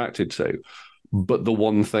that I'm attracted to. But the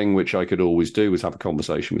one thing which I could always do was have a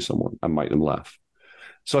conversation with someone and make them laugh.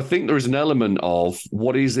 So I think there is an element of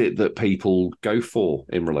what is it that people go for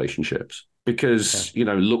in relationships? Because,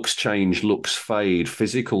 looks change, looks fade,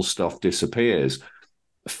 physical stuff disappears.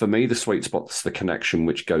 For me, the sweet spot's the connection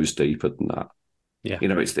which goes deeper than that. Yeah.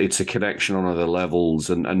 It's a connection on other levels,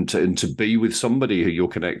 and to be with somebody who you're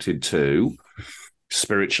connected to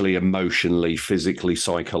spiritually, emotionally, physically,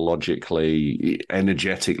 psychologically,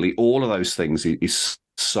 energetically, all of those things is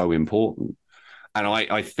so important. And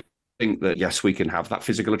I think that, yes, we can have that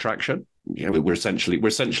physical attraction. We're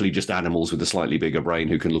essentially just animals with a slightly bigger brain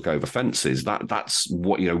who can look over fences. That's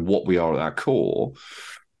what we are at our core.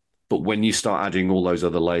 But when you start adding all those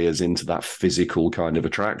other layers into that physical kind of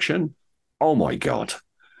attraction, oh my God,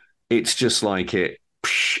 it's just like it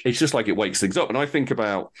wakes things up. And I think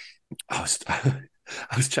about, I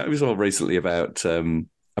was chatting with someone recently about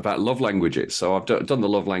love languages. So I've done the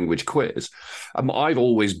love language quiz. I've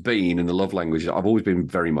always been in the love language. I've always been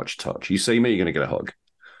very much touch. You see me, you're going to get a hug.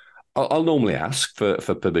 I'll normally ask for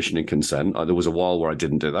permission and consent. There was a while where I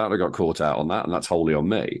didn't do that. I got caught out on that, and that's wholly on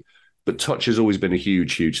me. But touch has always been a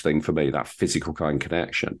huge, huge thing for me, that physical kind of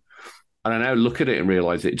connection. And I now look at it and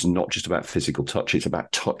realize that it's not just about physical touch, it's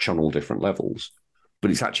about touch on all different levels. But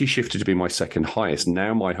it's actually shifted to be my second highest.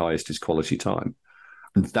 Now my highest is quality time.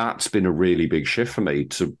 And that's been a really big shift for me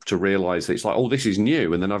to realize that it's like, oh, this is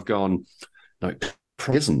new. And then I've gone, no, it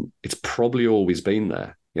isn't. It's probably always been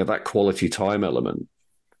there. That quality time element.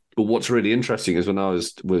 But what's really interesting is when I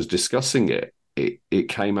was discussing it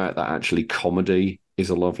came out that actually comedy is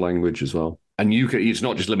a love language as well. And it's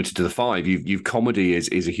not just limited to the five. You've comedy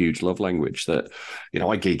is a huge love language that,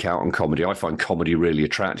 I geek out on comedy. I find comedy really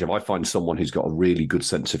attractive. I find someone who's got a really good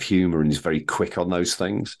sense of humor and is very quick on those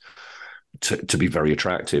things to be very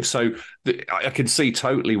attractive. So I can see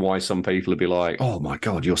totally why some people would be like, oh my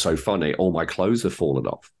God, you're so funny. All my clothes have fallen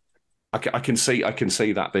off. I can see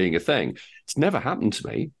that being a thing. It's never happened to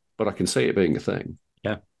me, but I can see it being a thing.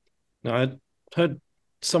 Yeah. No, I heard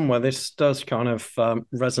somewhere this does kind of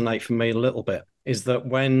resonate for me a little bit, is that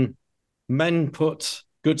when men put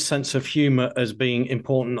good sense of humor as being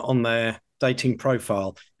important on their dating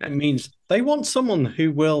profile, it means they want someone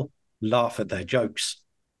who will laugh at their jokes.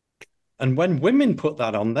 And when women put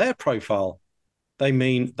that on their profile, they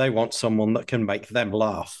mean they want someone that can make them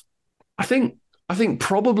laugh. I think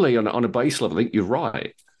probably on a base level, I think you're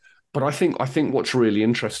right. But I think what's really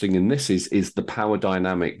interesting in this is the power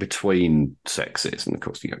dynamic between sexes, and of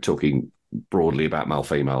course, talking broadly about male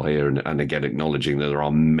female here, and again acknowledging that there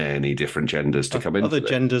are many different genders to come in. Other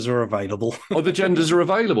genders are available. Other genders are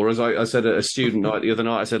available. As I said at a student night the other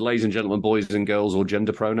night, I said, ladies and gentlemen, boys and girls, or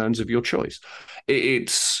gender pronouns of your choice.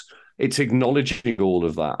 It's acknowledging all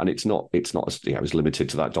of that, and it's not as limited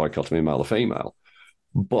to that dichotomy of male or female.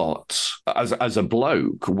 But as a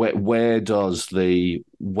bloke, where do the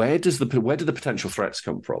potential threats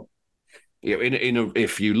come from?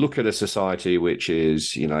 If you look at a society which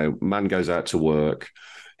is, man goes out to work,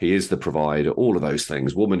 he is the provider, all of those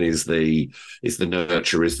things. Woman is the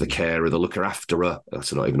nurturer, is the carer, the looker afterer.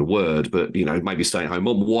 That's not even a word, but maybe stay at home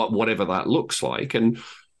mum, whatever that looks like. And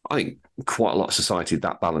I think quite a lot of society,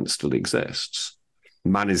 that balance still exists.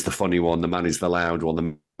 Man is the funny one, the man is the loud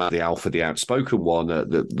one, the alpha, the outspoken one,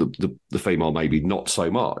 the female maybe not so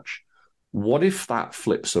much. What if that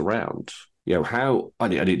flips around? How,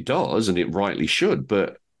 and it does, and it rightly should,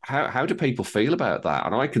 but how do people feel about that?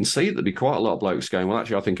 And I can see that there'd be quite a lot of blokes going, well,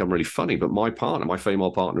 actually, I think I'm really funny, but my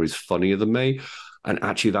female partner is funnier than me. And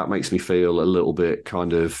actually that makes me feel a little bit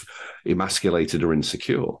kind of emasculated or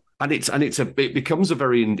insecure. And it becomes a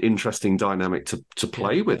very interesting dynamic to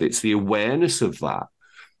play with. It's the awareness of that.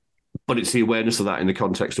 But it's the awareness of that in the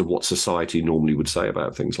context of what society normally would say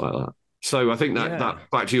about things like that. So I think that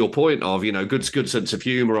back to your point of, good sense of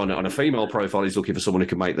humor on a female profile is looking for someone who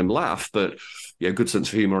can make them laugh. But good sense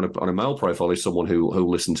of humor on a male profile is someone who'll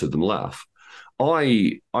listen to them laugh.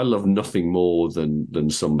 I love nothing more than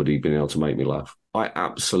somebody being able to make me laugh. I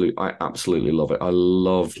absolutely love it. I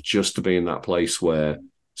love just to be in that place where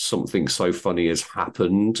something so funny has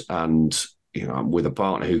happened, and I'm with a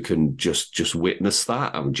partner who can just witness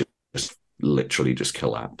that and just literally just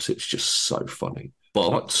collapse. It's just so funny.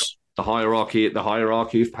 But the hierarchy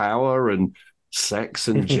of power and sex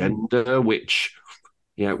and gender, which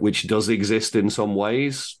does exist in some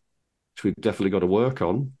ways, which we've definitely got to work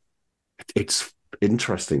on. It's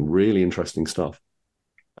interesting, really interesting stuff.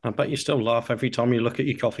 I bet you still laugh every time you look at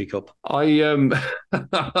your coffee cup. Well,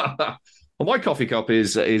 my coffee cup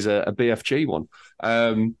is a BFG one,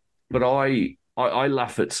 but I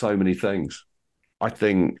laugh at so many things. I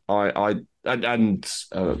think I've got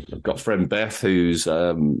a friend Beth, who's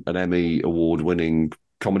an Emmy award-winning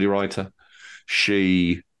comedy writer.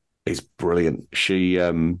 She is brilliant. She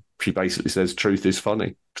basically says truth is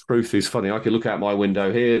funny. Truth is funny. I can look out my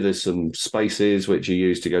window here. There's some spaces which are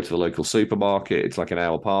used to go to the local supermarket. It's like an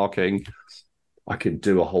hour parking. I could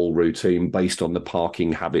do a whole routine based on the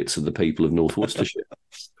parking habits of the people of North Worcestershire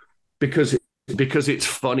because it's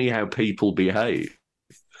funny how people behave.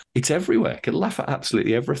 It's everywhere. I can laugh at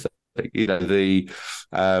absolutely everything.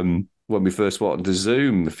 When we first went to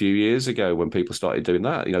Zoom a few years ago, when people started doing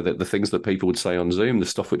that, the things that people would say on Zoom, the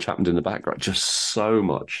stuff which happened in the background, just so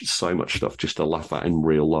much stuff just to laugh at in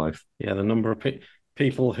real life. Yeah, the number of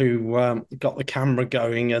people who got the camera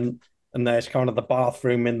going and there's kind of the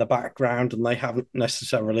bathroom in the background and they haven't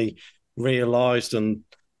necessarily realised, and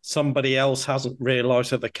somebody else hasn't realised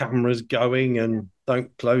that the camera's going and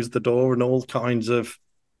don't close the door, and all kinds of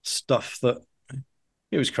stuff that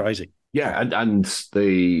it was crazy. Yeah, and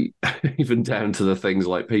the even down to the things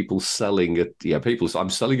like people selling I'm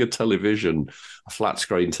selling a television, a flat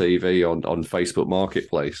screen TV on Facebook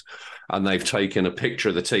Marketplace, and they've taken a picture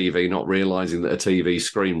of the TV, not realizing that a TV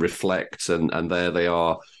screen reflects, and there they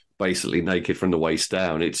are, basically naked from the waist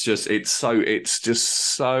down. It's just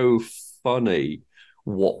so funny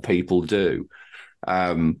what people do.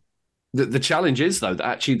 The challenge is though that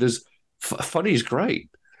actually funny is great.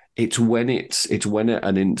 It's when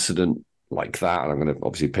an incident like that, and I'm going to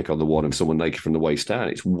obviously pick on the one of someone naked from the waist down.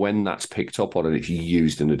 It's when that's picked up on and it's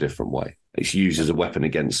used in a different way. It's used as a weapon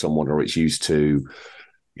against someone, or it's used to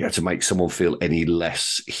to make someone feel any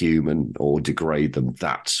less human or degrade them.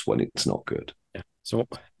 That's when it's not good. Yeah. So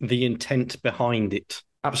the intent behind it.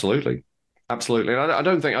 Absolutely, absolutely. And I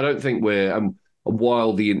don't think we're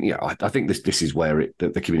while I think this is where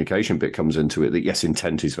the communication bit comes into it. That yes,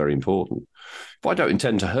 intent is very important. If I don't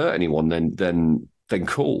intend to hurt anyone, then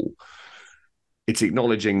cool. It's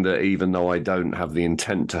acknowledging that even though I don't have the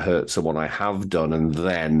intent to hurt someone, I have done, and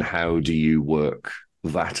then how do you work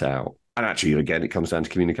that out? And actually, again, it comes down to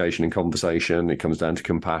communication and conversation. It comes down to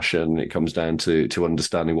compassion. It comes down to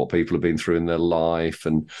understanding what people have been through in their life,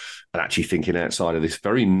 and actually thinking outside of this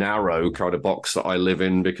very narrow kind of box that I live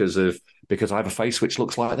in because I have a face which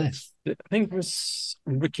looks like this. I think it was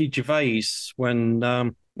Ricky Gervais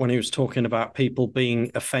when he was talking about people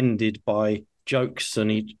being offended by jokes,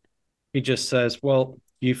 and he just says, "Well,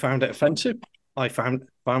 you found it offensive. I found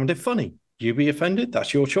it funny. You be offended.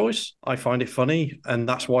 That's your choice. I find it funny, and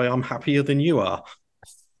that's why I'm happier than you are."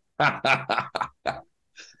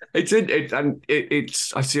 It's.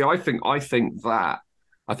 I see. I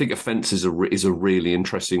think offence is a really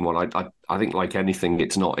interesting one. I think like anything,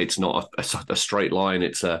 it's not a straight line.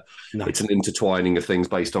 It's an intertwining of things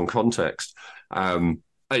based on context.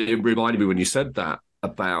 It reminded me when you said that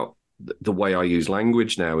about the way I use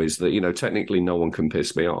language now is that, technically no one can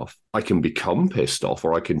piss me off. I can become pissed off,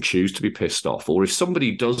 or I can choose to be pissed off. Or if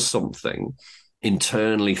somebody does something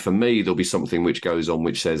internally for me, there'll be something which goes on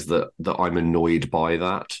which says that I'm annoyed by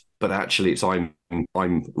that. But actually it's I'm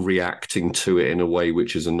reacting to it in a way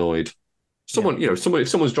which is annoyed. Someone, if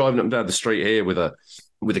someone's driving up and down the street here with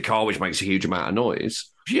a car which makes a huge amount of noise,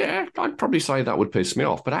 yeah, I'd probably say that would piss me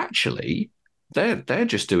off. But actually they're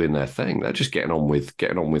just doing their thing. They're just getting on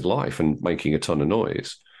with life and making a ton of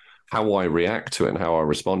noise. How I react to it and how I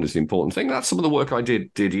respond is the important thing. That's some of the work I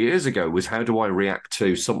did years ago, was how do I react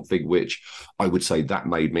to something which I would say that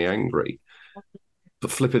made me angry.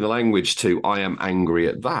 But flipping the language to I am angry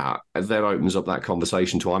at that, and then opens up that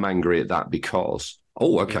conversation to I'm angry at that because,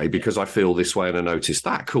 because I feel this way and I noticed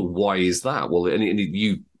that. Cool. Why is that? Well, and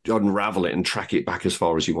you unravel it and track it back as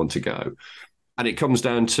far as you want to go. And it comes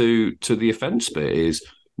down to the offence bit is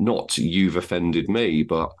not you've offended me,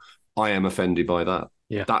 but I am offended by that.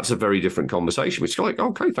 Yeah. That's a very different conversation. It's like,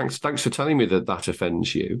 okay, thanks for telling me that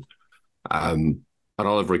offends you. And I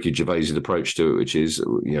love Ricky Gervais' approach to it, which is,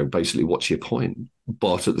 basically, what's your point?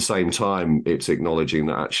 But at the same time, it's acknowledging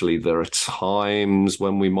that actually there are times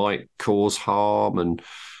when we might cause harm, and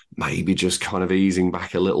maybe just kind of easing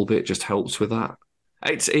back a little bit just helps with that.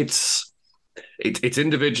 It's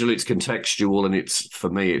individual, it's contextual, and for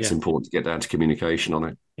me, it's important to get down to communication on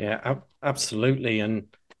it. Yeah, absolutely. And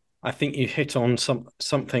I think you hit on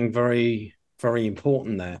something very, very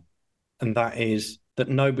important there. And that is that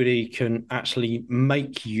nobody can actually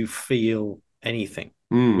make you feel anything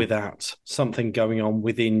without something going on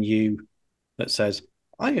within you that says,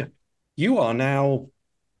 you are now,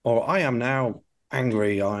 or I am now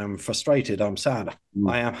angry, I am frustrated, I'm sad,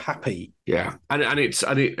 I am happy. Yeah. And it's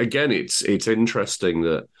interesting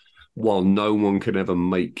that while no one can ever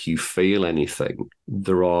make you feel anything,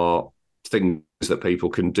 there are things that people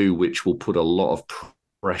can do which will put a lot of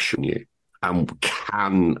pressure on you and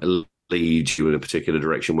can lead you in a particular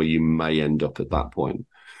direction where you may end up at that point.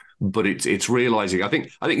 But it's realizing, I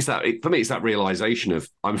think it's that, for me, it's that realization of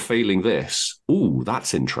I'm feeling this. Ooh,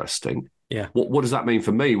 that's interesting. Yeah. What does that mean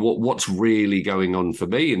for me? What's really going on for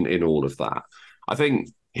me in all of that? I think,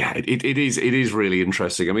 it is really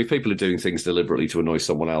interesting. I mean, if people are doing things deliberately to annoy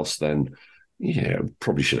someone else, then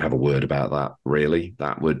probably should have a word about that. Really,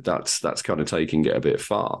 that's kind of taking it a bit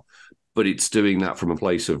far. But it's doing that from a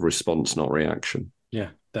place of response, not reaction. Yeah,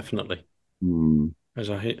 definitely.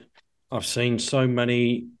 As I've seen so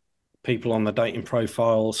many people on the dating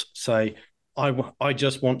profiles say, I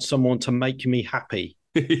just want someone to make me happy.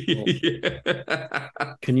 Yeah.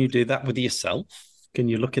 Can you do that with yourself? Can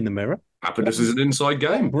you look in the mirror? Happiness is an inside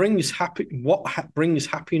game. What brings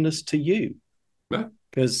happiness to you?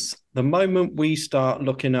 Because the moment we start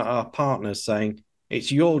looking at our partners saying,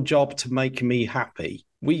 it's your job to make me happy,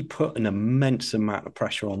 we put an immense amount of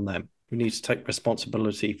pressure on them. We need to take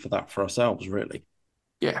responsibility for that for ourselves, really.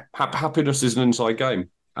 Yeah, happiness is an inside game.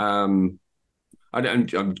 And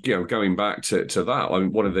going back to that, I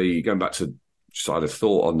mean, going back to side of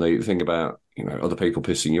thought on the thing about other people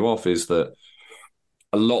pissing you off is that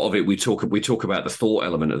a lot of it we talk about the thought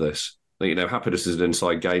element of this. Happiness is an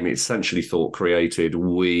inside game. It's essentially thought created.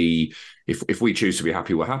 If we choose to be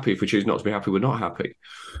happy, we're happy. If we choose not to be happy, we're not happy.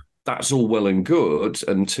 That's all well and good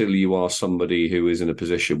until you are somebody who is in a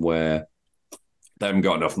position where they haven't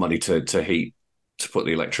got enough money to heat, to put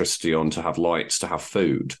the electricity on, to have lights, to have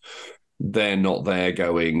food. They're not there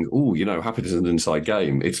going, oh, happiness is an inside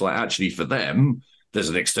game. It's like actually for them, there's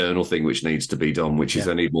an external thing which needs to be done, which is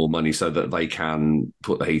they need more money so that they can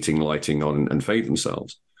put the heating, lighting on and feed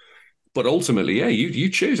themselves. But ultimately, yeah, you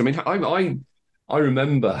choose. I mean, I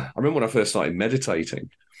remember when I first started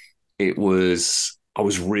meditating, I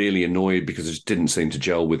was really annoyed because I just didn't seem to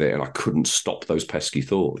gel with it and I couldn't stop those pesky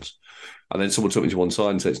thoughts. And then someone took me to one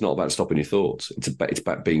side and said, it's not about stopping your thoughts. It's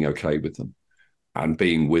about being okay with them and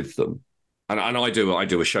being with them. And I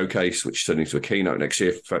do a showcase, which is turning into a keynote next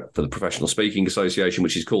year for the Professional Speaking Association,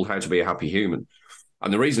 which is called How to Be a Happy Human.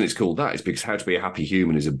 And the reason it's called that is because How to Be a Happy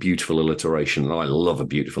Human is a beautiful alliteration. And I love a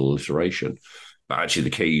beautiful alliteration. But actually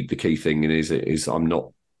the key thing is I'm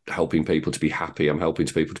not helping people to be happy. I'm helping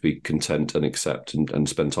people to be content and accept and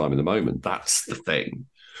spend time in the moment. That's the thing.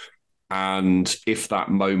 And if that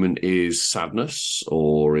moment is sadness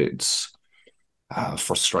or it's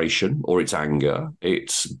frustration or it's anger,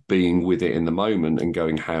 it's being with it in the moment and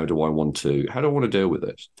going, how do I want to deal with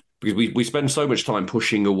this? Because we spend so much time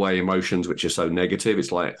pushing away emotions which are so negative.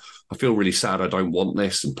 It's like, I feel really sad, I don't want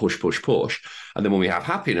this, and push. And then when we have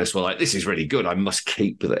happiness, we're like, this is really good, I must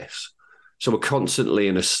keep this. So we're constantly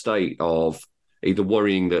in a state of either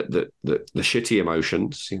worrying that the shitty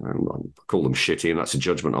emotions, I call them shitty, and that's a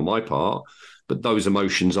judgment on my part, but those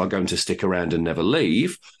emotions are going to stick around and never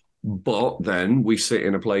leave. But then we sit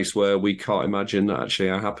in a place where we can't imagine that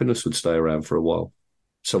actually our happiness would stay around for a while.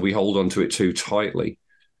 So we hold on to it too tightly.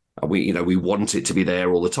 And we want it to be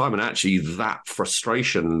there all the time. And actually that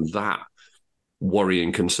frustration, that worry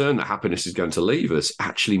and concern that happiness is going to leave us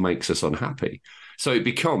actually makes us unhappy. So it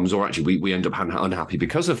becomes, or actually we end up unhappy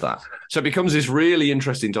because of that. So it becomes this really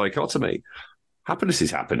interesting dichotomy. Happiness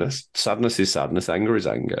is happiness, sadness is sadness, anger is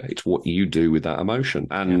anger. It's what you do with that emotion.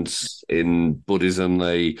 And in Buddhism,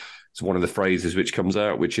 it's one of the phrases which comes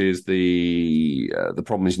out, which is the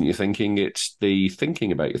problem isn't your thinking, it's the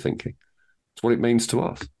thinking about your thinking. It's what it means to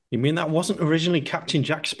us. You mean that wasn't originally Captain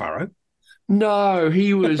Jack Sparrow? No,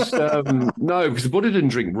 he was no, because the Buddha didn't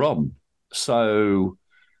drink rum. So,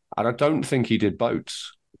 and I don't think he did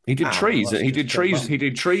boats. He did trees. He did trees. He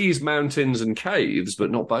did trees, mountains, and caves,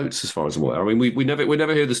 but not boats, as far as I'm aware. I mean, we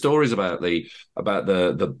never hear the stories about the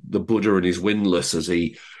Buddha and his windlass as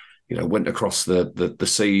he, went across the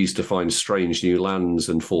seas to find strange new lands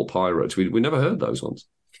and fought pirates. We never heard those ones.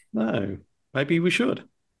 No, maybe we should.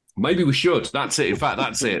 Maybe we should. That's it. In fact,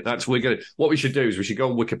 that's it. What we should do is we should go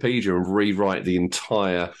on Wikipedia and rewrite the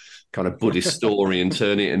entire kind of Buddhist story and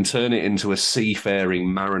turn it into a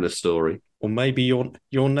seafaring mariner story. Or maybe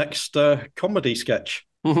your next comedy sketch,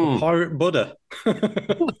 Pirate Buddha.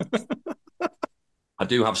 I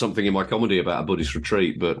do have something in my comedy about a Buddhist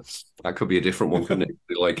retreat, but that could be a different one, couldn't it?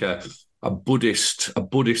 Like a Buddhist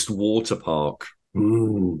water park.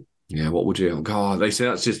 Yeah, what would you? Oh God, they say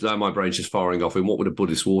that's just my brain's just firing off. And what would a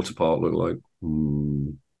Buddhist water park look like?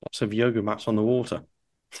 Lots of yoga mats on the water.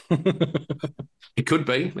 It could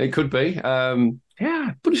be. It could be.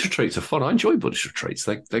 Yeah, Buddhist retreats are fun. I enjoy Buddhist retreats.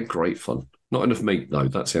 They're great fun. Not enough meat, though.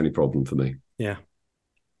 That's the only problem for me. Yeah.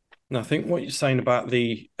 And I think what you're saying about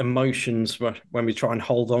the emotions when we try and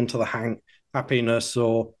hold on to the happiness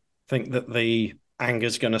or think that the anger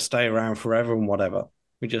is going to stay around forever and whatever,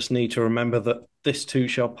 we just need to remember that this too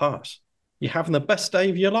shall pass. You're having the best day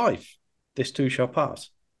of your life. This too shall pass.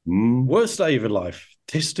 Worst day of your life.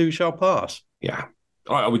 This too shall pass. Yeah.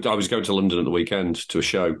 I was going to London at the weekend to a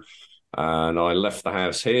show, and I left the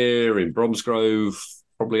house here in Bromsgrove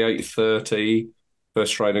probably 8:30.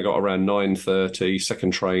 First train I got around 9:30.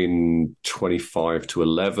 Second train 25 to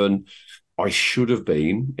 11. I should have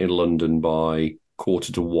been in London by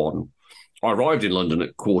 1:45. I arrived in London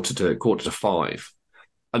at quarter to 5.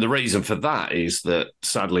 And the reason for that is that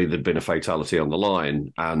sadly there'd been a fatality on the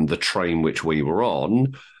line, and the train which we were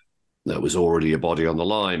on, there was already a body on the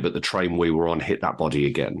line, but the train we were on hit that body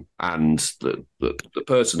again. And the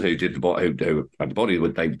person who did who had the body, they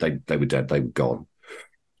were dead, they were gone.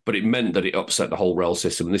 But it meant that it upset the whole rail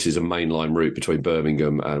system. And this is a mainline route between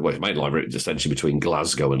Birmingham and, mainline route essentially between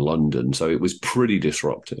Glasgow and London. So it was pretty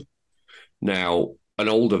disruptive. Now, an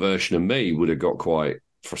older version of me would have got quite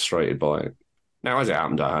frustrated by it. Now, as it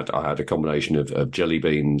happened, I had a combination of jelly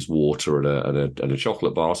beans, water, and a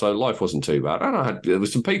chocolate bar, so life wasn't too bad. And there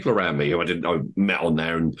was some people around me who I met on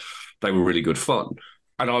there, and they were really good fun.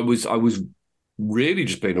 And I was really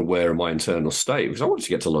just being aware of my internal state because I wanted to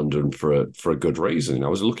get to London for a good reason. I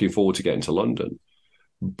was looking forward to getting to London,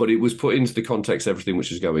 but it was put into the context of everything which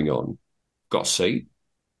was going on. Got a seat,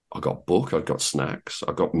 I got a book, I got snacks,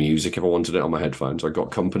 I got music if I wanted it on my headphones, I got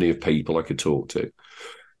company of people I could talk to.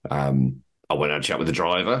 I went out and chat with the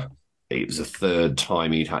driver. It was the third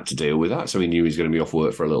time he'd had to deal with that, so he knew he was going to be off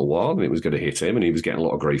work for a little while, and it was going to hit him, and he was getting a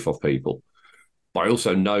lot of grief off people. But I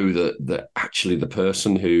also know that actually the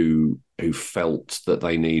person who felt that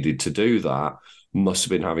they needed to do that must have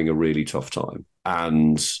been having a really tough time,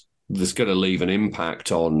 and that's going to leave an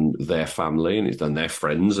impact on their family and their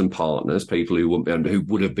friends and partners, people who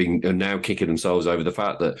would have been are now kicking themselves over the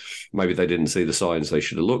fact that maybe they didn't see the signs they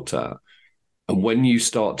should have looked at. And when you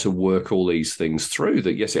start to work all these things through,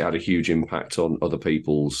 that yes, it had a huge impact on other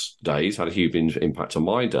people's days, had a huge impact on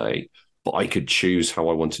my day, but I could choose how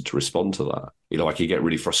I wanted to respond to that. I could get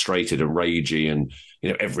really frustrated and ragey, and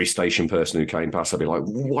every station person who came past, I'd be like,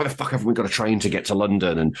 "Why the fuck haven't we got a train to get to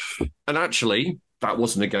London?" And actually, that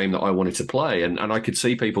wasn't a game that I wanted to play, and I could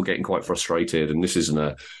see people getting quite frustrated. And this isn't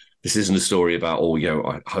a story about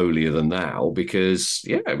holier than thou, because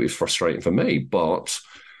it was frustrating for me, but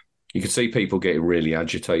you could see people getting really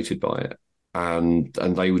agitated by it. And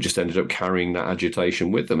they just ended up carrying that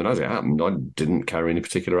agitation with them. And as it happened, I didn't carry any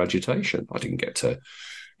particular agitation. I didn't get to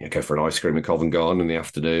go for an ice cream at Covent Garden in the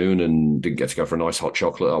afternoon, and didn't get to go for a nice hot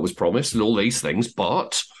chocolate I was promised, and all these things,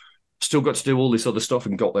 but still got to do all this other stuff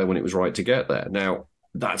and got there when it was right to get there. Now,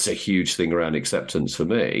 that's a huge thing around acceptance for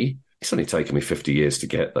me. It's only taken me 50 years to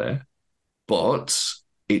get there, but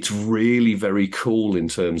it's really very cool in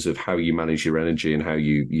terms of how you manage your energy and how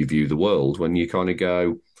you view the world, when you kind of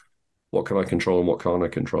go, what can I control and what can't I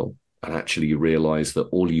control? And actually you realize that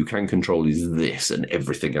all you can control is this, and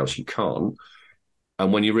everything else you can't.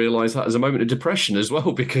 And when you realize that, there's a moment of depression as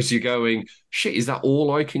well, because you're going, shit, is that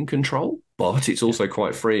all I can control? But it's also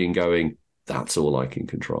quite freeing going, that's all I can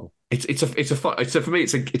control. For me,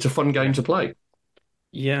 it's a fun game to play.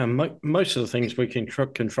 Yeah, most of the things we can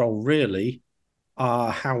control really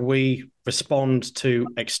are how we respond to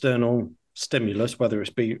external stimulus, whether it's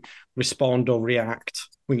be respond or react.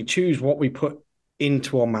 We can choose what we put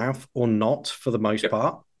into our mouth or not, for the most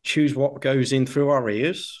part. Choose what goes in through our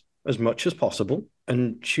ears as much as possible,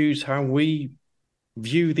 and choose how we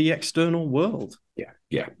view the external world.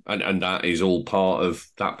 Yeah. And that is all part of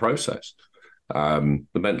that process. The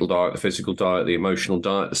mental diet, the physical diet, the emotional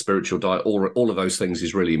diet, the spiritual diet, all of those things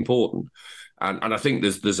is really important. And I think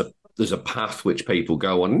there's a path which people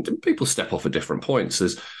go on, and people step off at different points.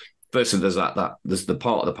 There's the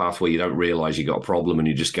part of the path where you don't realize you got a problem and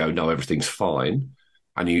you just go, no, everything's fine.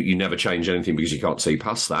 And you never change anything because you can't see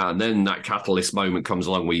past that. And then that catalyst moment comes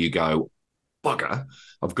along where you go, bugger,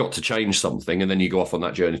 I've got to change something. And then you go off on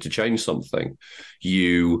that journey to change something.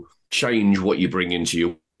 You change what you bring into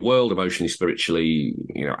your world, emotionally, spiritually,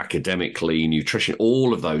 academically, nutrition,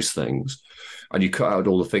 all of those things. And you cut out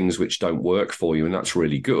all the things which don't work for you, and that's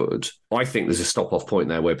really good. I think there's a stop-off point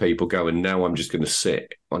there where people go, and now I'm just going to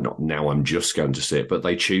sit, or not now I'm just going to sit, but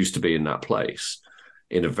they choose to be in that place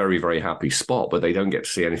in a very, very happy spot, but they don't get to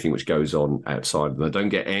see anything which goes on outside of them. They don't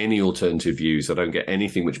get any alternative views. They don't get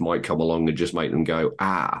anything which might come along and just make them go,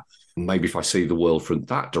 maybe if I see the world from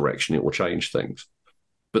that direction, it will change things.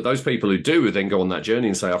 But those people who do then go on that journey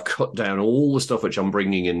and say, I've cut down all the stuff which I'm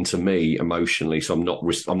bringing into me emotionally, so I'm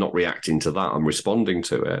not reacting to that, I'm responding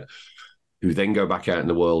to it, who then go back out in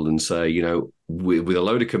the world and say, with a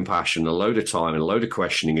load of compassion, a load of time, and a load of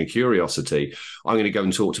questioning and curiosity, I'm going to go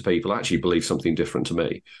and talk to people who actually believe something different to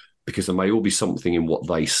me, because there may all be something in what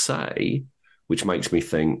they say which makes me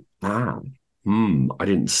think, I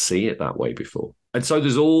didn't see it that way before. And so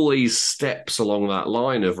there's all these steps along that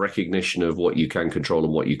line of recognition of what you can control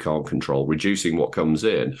and what you can't control, reducing what comes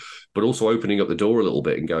in, but also opening up the door a little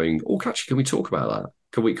bit and going, actually, can we talk about that?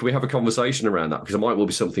 Can we have a conversation around that? Because there might well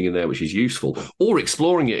be something in there which is useful, or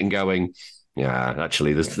exploring it and going, yeah,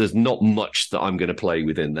 actually, there's not much that I'm going to play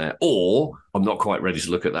within there, or I'm not quite ready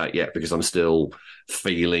to look at that yet because I'm still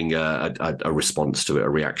feeling a response to it, a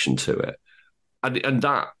reaction to it. And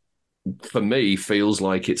that, for me, feels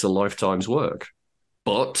like it's a lifetime's work.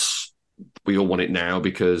 But we all want it now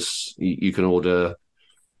because you can order,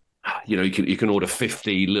 you can order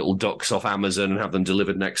 50 little ducks off Amazon and have them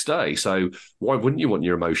delivered next day. So why wouldn't you want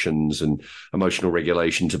your emotions and emotional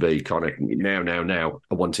regulation to be kind of now?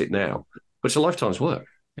 I want it now. But it's a lifetime's work.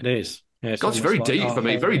 It is. Yeah, God, it's very deep for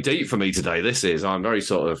me. Very deep for me today. This is. I'm very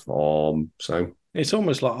sort of so It's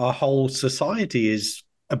almost like our whole society is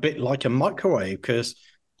a bit like a microwave because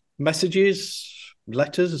messages,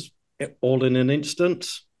 letters, all in an instant.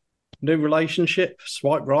 New relationship,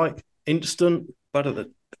 swipe right, instant. But at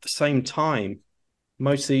the same time,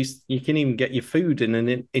 most of these, you can even get your food in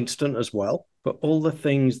an instant as well. But all the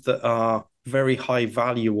things that are very high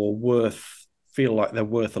value or worth, feel like they're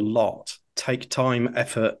worth a lot, take time,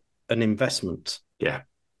 effort, and investment. Yeah,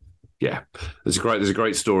 yeah. There's a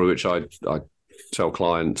great story which I tell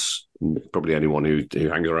clients, probably anyone who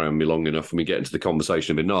hangs around me long enough, and we get into the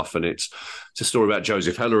conversation enough. And it's a story about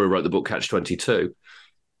Joseph Heller, who wrote the book Catch 22.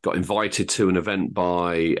 Got invited to an event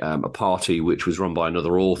by a party which was run by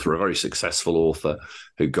another author, a very successful author,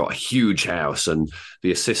 who got a huge house, and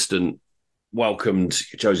the assistant welcomed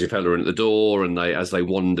Joseph Heller in at the door, and as they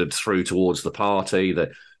wandered through towards the party,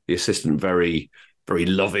 the assistant very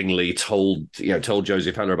lovingly told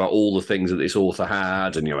Joseph Heller about all the things that this author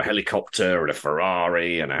had, and a helicopter and a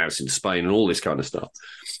Ferrari and a house in Spain and all this kind of stuff,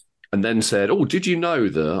 and then said, "Oh, did you know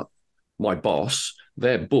that my boss,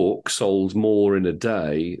 their book sold more in a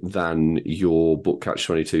day than your book Catch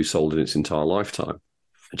 22 sold in its entire lifetime?"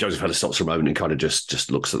 And Joseph Heller stops for a moment and kind of just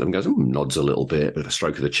looks at them and goes, nods a little bit, with a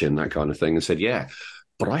stroke of the chin, that kind of thing, and said, "Yeah,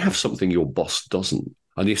 but I have something your boss doesn't."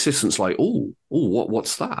 And the assistant's like,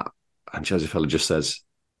 what's that?" And Joseph Heller just says,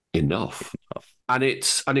 "Enough." And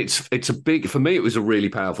it's a big, for me, it was a really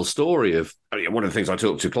powerful story of, one of the things I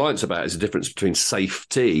talk to clients about is the difference between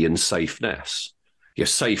safety and safeness. Your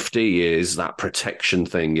safety is that protection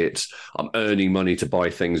thing. It's, I'm earning money to buy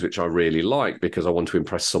things which I really like because I want to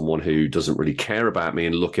impress someone who doesn't really care about me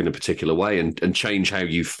and look in a particular way and change how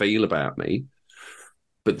you feel about me.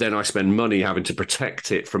 But then I spend money having to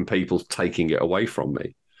protect it from people taking it away from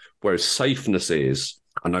me. Whereas safeness is,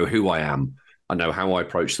 I know who I am, I know how I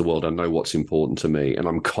approach the world, I know what's important to me, and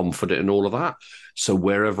I'm confident in all of that. So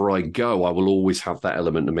wherever I go, I will always have that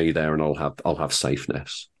element of me there, and I'll have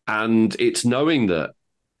safeness. And it's knowing that,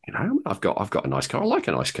 I've got a nice car, I like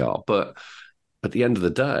a nice car, but at the end of the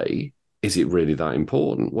day, is it really that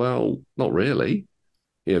important? Well, not really.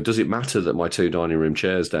 Does it matter that my 2 dining room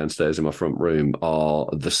chairs downstairs in my front room are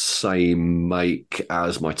the same make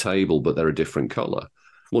as my table, but they're a different color?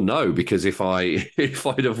 Well, no, because if I'd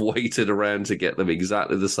have waited around to get them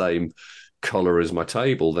exactly the same color as my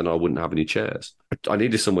table, then I wouldn't have any chairs. I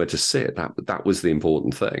needed somewhere to sit. That was the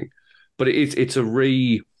important thing. But it's a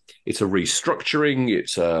restructuring.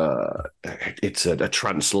 It's a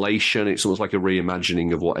translation. It's almost like a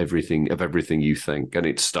reimagining of everything you think, and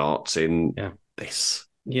it starts in this.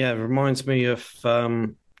 Yeah, it reminds me of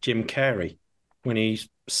Jim Carrey when he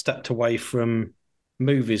stepped away from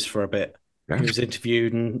movies for a bit. Yeah. He was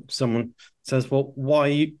interviewed and someone says, "Well,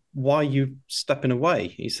 why are you stepping away?"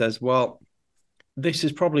 He says, "Well, this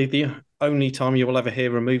is probably the only time you will ever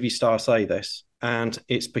hear a movie star say this. And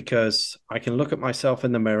it's because I can look at myself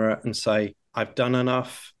in the mirror and say, I've done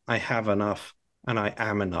enough, I have enough, and I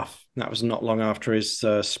am enough." And that was not long after his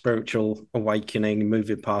spiritual awakening,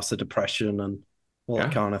 moving past the depression and all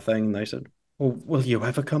that kind of thing. And they said, "Well, will you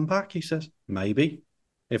ever come back?" He says, "Maybe.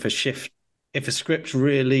 If a script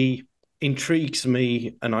really intrigues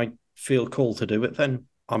me and I feel called to do it, then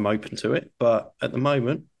I'm open to it. But at the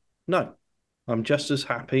moment, no. I'm just as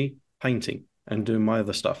happy painting and doing my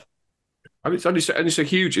other stuff." And it's a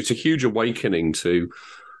huge awakening to,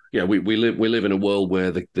 we live in a world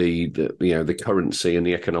where the currency and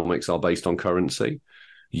the economics are based on currency.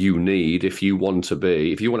 If you want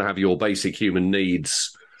to have your basic human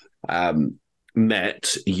needs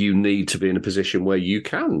met, you need to be in a position where you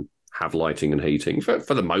can have lighting and heating for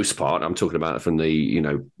the most part. I'm talking about from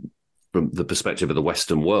the perspective of the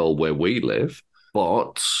Western world where we live,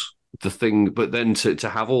 but then to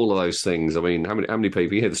have all of those things, I mean, how many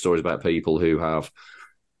people, you hear the stories about people who have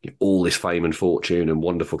all this fame and fortune and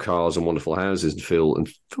wonderful cars and wonderful houses and feel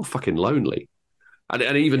fucking lonely.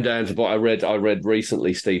 And even down to what I read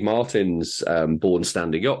recently, Steve Martin's Born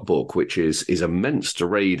Standing Up book, which is immense to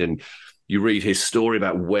read. And you read his story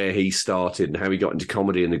about where he started and how he got into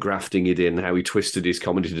comedy and the grafting it in, how he twisted his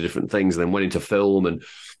comedy to different things and then went into film. And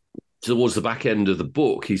towards the back end of the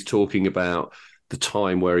book, he's talking about the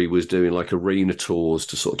time where he was doing like arena tours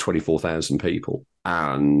to sort of 24,000 people.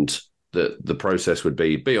 And the process would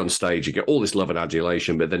be on stage, you get all this love and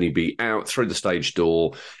adulation, but then he'd be out through the stage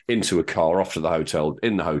door, into a car, off to the hotel,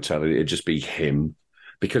 in the hotel, and it'd just be him.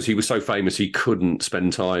 Because he was so famous, he couldn't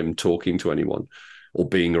spend time talking to anyone or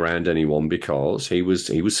being around anyone because he was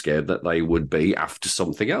scared that they would be after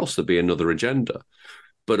something else, there'd be another agenda.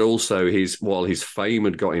 But also while his fame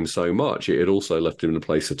had got him so much, it had also left him in a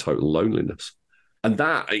place of total loneliness. And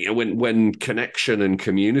that, when connection and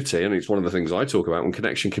community, and it's one of the things I talk about, when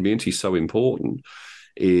connection community is so important,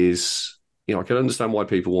 is, I can understand why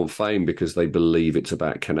people want fame because they believe it's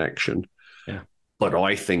about connection. Yeah. But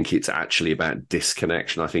I think it's actually about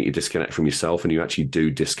disconnection. I think you disconnect from yourself and you actually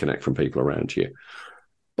do disconnect from people around you.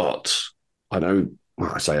 But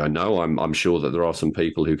I'm sure that there are some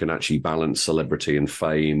people who can actually balance celebrity and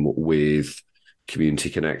fame with community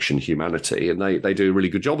connection, humanity, and they do a really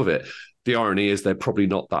good job of it. The irony is they're probably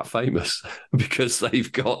not that famous because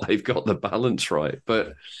they've got the balance right.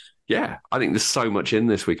 But yeah, I think there's so much in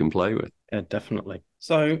this we can play with. Yeah, definitely.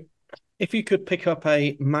 So if you could pick up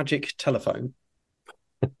a magic telephone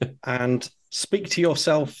and speak to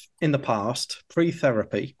yourself in the past,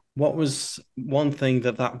 pre-therapy, what was one thing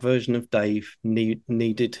that version of Dave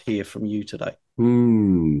needed to hear from you today?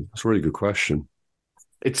 That's a really good question.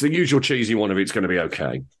 It's the usual cheesy one of it's going to be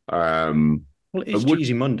okay. Well, it's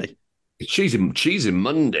Cheesy Monday. Cheesy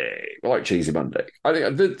Monday. I like Cheesy Monday.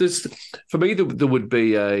 I think there's, for me, there would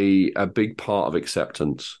be a big part of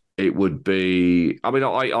acceptance. It would be,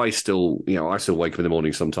 I still wake up in the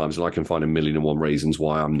morning sometimes and I can find 1,000,001 reasons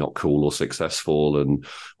why I'm not cool or successful. And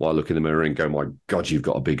why I look in the mirror and go, my God, you've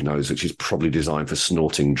got a big nose, which is probably designed for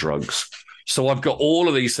snorting drugs. So I've got all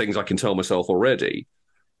of these things I can tell myself already.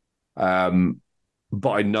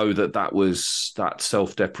 But I know that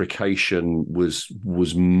self-deprecation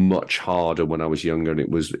was much harder when I was younger, and it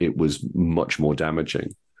was much more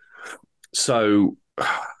damaging. So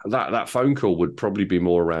that phone call would probably be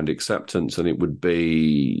more around acceptance, and it would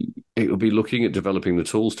be looking at developing the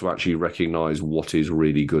tools to actually recognize what is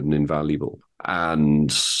really good and invaluable, and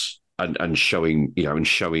showing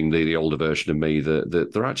the older version of me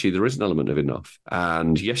that there is an element of enough.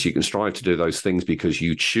 And yes, you can strive to do those things because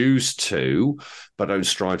you choose to, but don't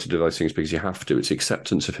strive to do those things because you have to. It's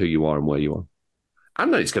acceptance of who you are and where you are,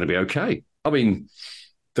 and that it's going to be okay.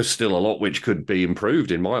 There's still a lot which could be improved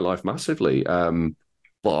in my life massively,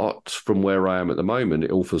 but from where I am at the moment,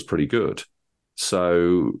 it all feels pretty good.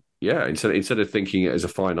 So yeah, instead of thinking it as a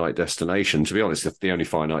finite destination, to be honest, if the only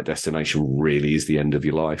finite destination really is the end of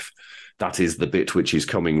your life, that is the bit which is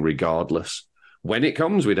coming regardless. When it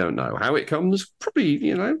comes, we don't know. How it comes, probably,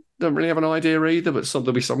 don't really have an idea either, but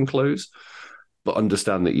there'll be some clues. But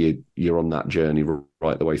understand that you're on that journey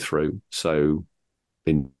right the way through. So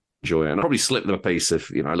enjoy it. And I'll probably slip them a piece of,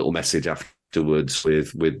 a little message afterwards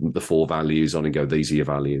with the 4 values on and go, these are your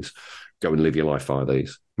values. Go and live your life via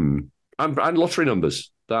these. And lottery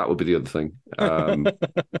numbers. That would be the other thing.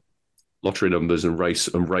 Lottery numbers and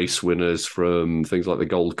race winners from things like the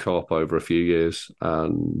Gold Cup over a few years.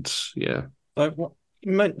 And yeah. So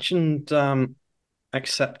you mentioned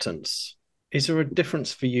acceptance. Is there a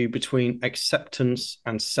difference for you between acceptance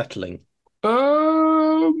and settling?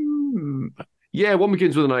 Yeah, one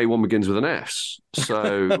begins with an A, one begins with an S.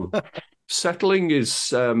 So settling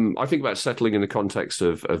is, I think about settling in the context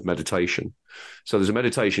of meditation. So there's a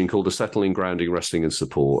meditation called the settling, grounding, resting, and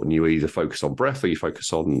support. And you either focus on breath or you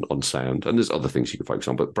focus on sound. And there's other things you can focus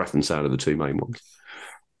on, but breath and sound are the 2 main ones.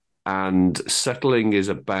 And settling is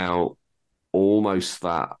about almost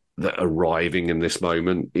that arriving in this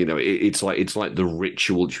moment. It's like the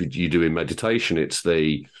ritual you do in meditation. It's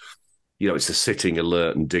the sitting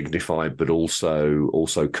alert and dignified, but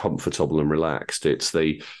also comfortable and relaxed. It's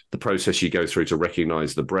the process you go through to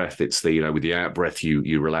recognize the breath. It's with the out breath,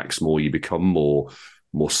 you relax more, you become more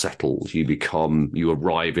settled, you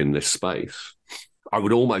arrive in this space. I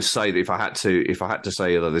would almost say that if I had to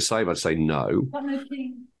say they're the same, I'd say no.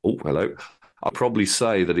 Oh, hello. I'd probably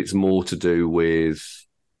say that it's more to do with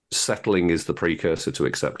settling is the precursor to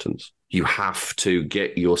acceptance. You have to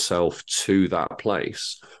get yourself to that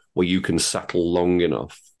place where you can settle long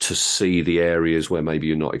enough to see the areas where maybe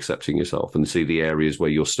you're not accepting yourself and see the areas where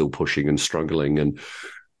you're still pushing and struggling and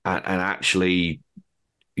actually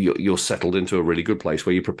you're settled into a really good place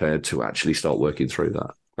where you're prepared to actually start working through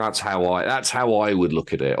that. That's how I would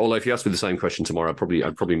look at it. Although if you ask me the same question tomorrow,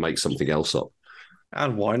 I'd probably make something else up.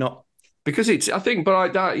 And why not? Because I'm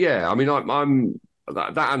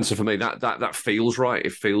that answer for me, that feels right.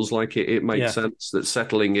 It feels like it makes sense that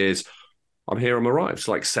settling is, I'm here, I'm arrived. It's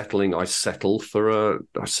like settling. I settle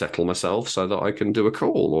myself so that I can do a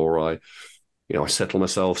call, or I settle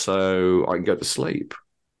myself so I can go to sleep.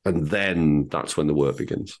 And then that's when the work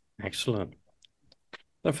begins. Excellent.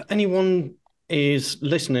 If anyone is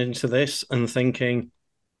listening to this and thinking,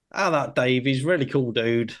 that Dave, he's a really cool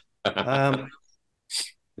dude. Either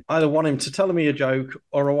want him to tell me a joke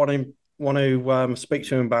or I want to speak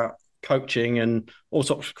to him about coaching and all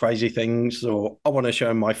sorts of crazy things, or I want to show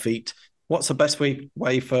him my feet. What's the best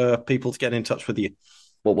way for people to get in touch with you?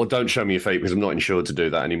 Well, don't show me your feet because I'm not insured to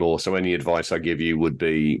do that anymore. So any advice I give you would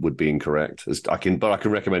be incorrect. I can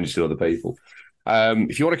recommend it to other people.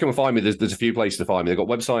 If you want to come and find me, there's a few places to find me. They've got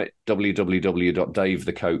website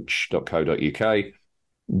www.davethecoach.co.uk.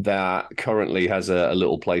 That currently has a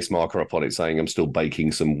little place marker up on it saying I'm still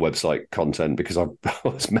baking some website content because I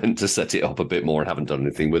was meant to set it up a bit more and haven't done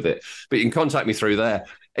anything with it. But you can contact me through there.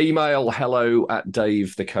 Email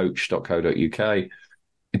hello@davethecoach.co.uk.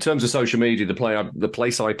 In terms of social media, the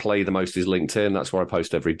place I play the most is LinkedIn. That's where I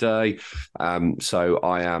post every day. So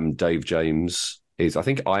I am Dave James. I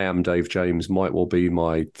think I am Dave James might well be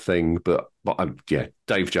my thing, but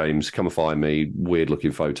Dave James. Come and find me. Weird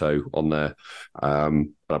looking photo on there.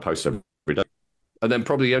 And I post every day. And then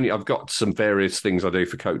I've got some various things I do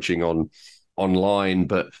for coaching online,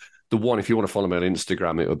 but the one, if you want to follow me on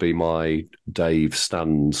Instagram, it would be my Dave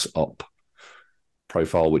Stands Up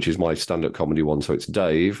profile, which is my stand-up comedy one. So it's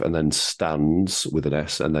Dave and then stands with an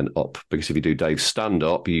S and then up, because if you do Dave Stand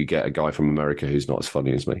Up, you get a guy from America who's not as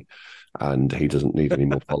funny as me, and he doesn't need any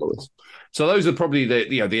more followers. So those are probably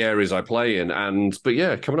the areas I play in. But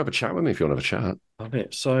yeah, come and have a chat with me if you want to have a chat. Love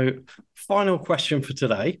it. So final question for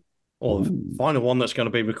today, or the final one that's going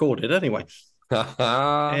to be recorded anyway.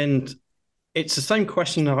 And it's the same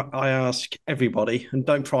question I ask everybody, and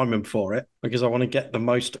don't prime them for it because I want to get the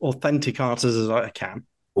most authentic answers as I can.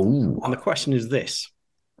 Ooh. And the question is this: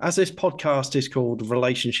 as this podcast is called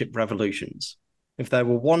Relationship Revolutions, if there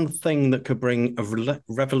were one thing that could bring a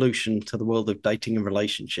revolution to the world of dating and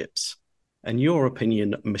relationships, in your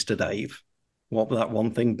opinion, Mr. Dave, what would that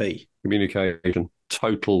one thing be? Communication,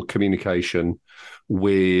 total communication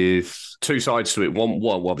with two sides to it. One,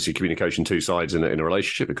 obviously communication, two sides in a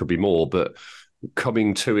relationship. It could be more, but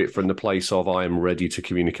coming to it from the place of I am ready to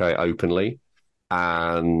communicate openly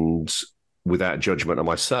and without judgment of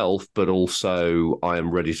myself, but also I am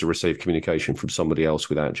ready to receive communication from somebody else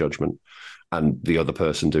without judgment, and the other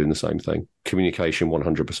person doing the same thing. Communication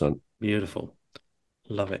 100%. Beautiful.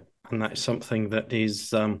 Love it. And that is something that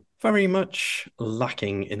is very much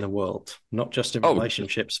lacking in the world, not just in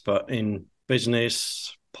relationships, but in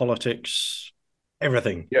business, politics,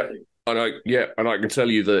 everything. Yeah. And I can tell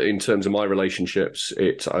you that in terms of my relationships,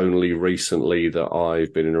 it's only recently that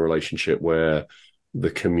I've been in a relationship where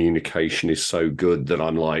the communication is so good that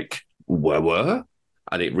I'm like, where?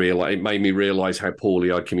 And it made me realize how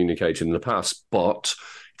poorly I'd communicated in the past. But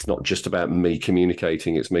it's not just about me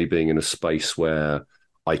communicating; it's me being in a space where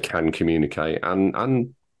I can communicate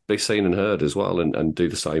and be seen and heard as well, and do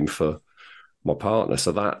the same for my partner.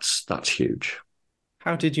 So that's huge.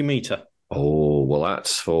 How did you meet her? Oh, well,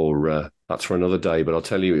 that's for another day. But I'll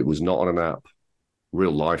tell you, it was not on an app.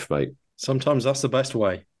 Real life, mate. Sometimes that's the best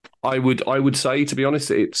way. I would say, to be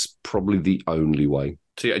honest, it's probably the only way.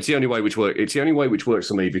 It's the only way which works. It's the only way which works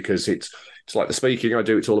for me, because it's like the speaking I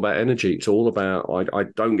do. It's all about energy. It's all about. I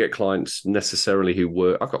don't get clients necessarily who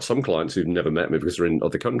work. I've got some clients who've never met me because they're in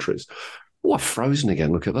other countries. Oh, I've frozen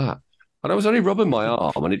again. Look at that. And I was only rubbing my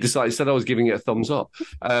arm, and it said I was giving it a thumbs up.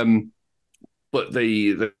 But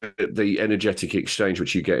the energetic exchange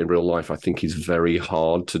which you get in real life, I think, is very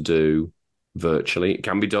hard to do virtually. It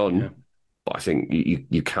can be done. Yeah. But I think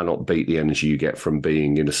you cannot beat the energy you get from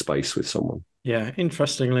being in a space with someone. Yeah,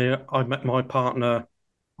 interestingly, I met my partner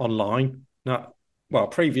online. Now, well,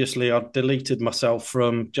 previously I'd deleted myself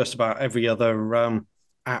from just about every other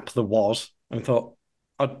app there was, and thought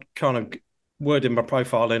I'd kind of worded my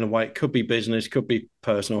profile in a way it could be business, could be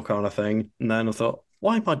personal kind of thing. And then I thought,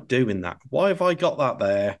 why am I doing that? Why have I got that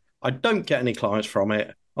there? I don't get any clients from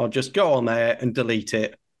it. I'll just go on there and delete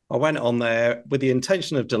it. I went on there with the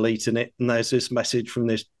intention of deleting it, and there's this message from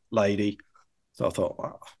this lady. So I thought,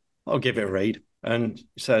 well, I'll give it a read. And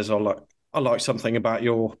it says, I like something about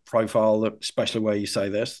your profile, especially where you say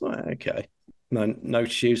this. Okay. And then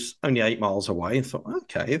noticed she was only 8 miles away, and thought,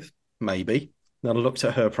 okay, maybe. Then I looked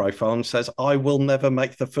at her profile and says, I will never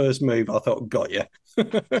make the first move. I thought, got you.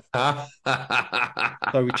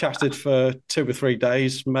 So we chatted for 2 or 3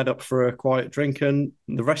 days, met up for a quiet drink, and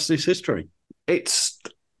the rest is history.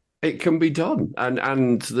 It can be done.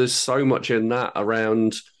 And there's so much in that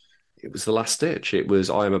around. It was the last ditch. It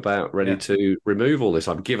was, I am about ready to remove all this.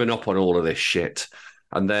 I've given up on all of this shit.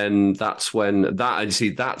 And then that's when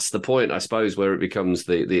that's the point, I suppose, where it becomes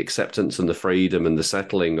the acceptance and the freedom and the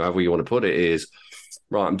settling, however you want to put it, is,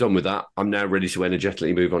 right, I'm done with that. I'm now ready to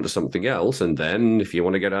energetically move on to something else. And then if you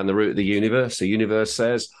want to go down the route of the universe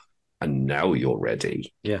says, and now you're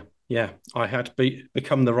ready. Yeah. Yeah. I had to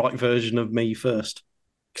become the right version of me first.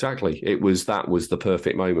 Exactly. That was the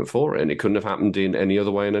perfect moment for it, and it couldn't have happened in any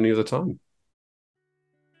other way in any other time.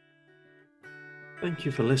 Thank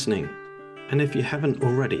you for listening. And if you haven't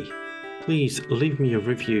already, please leave me a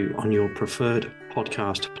review on your preferred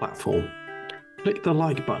podcast platform. Click the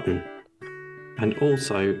like button and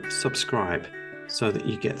also subscribe so that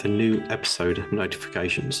you get the new episode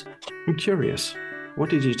notifications. I'm curious, what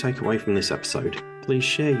did you take away from this episode? Please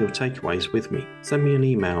share your takeaways with me. Send me an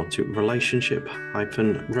email to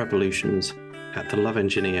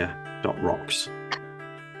relationship-revolutions@theloveengineer.rocks.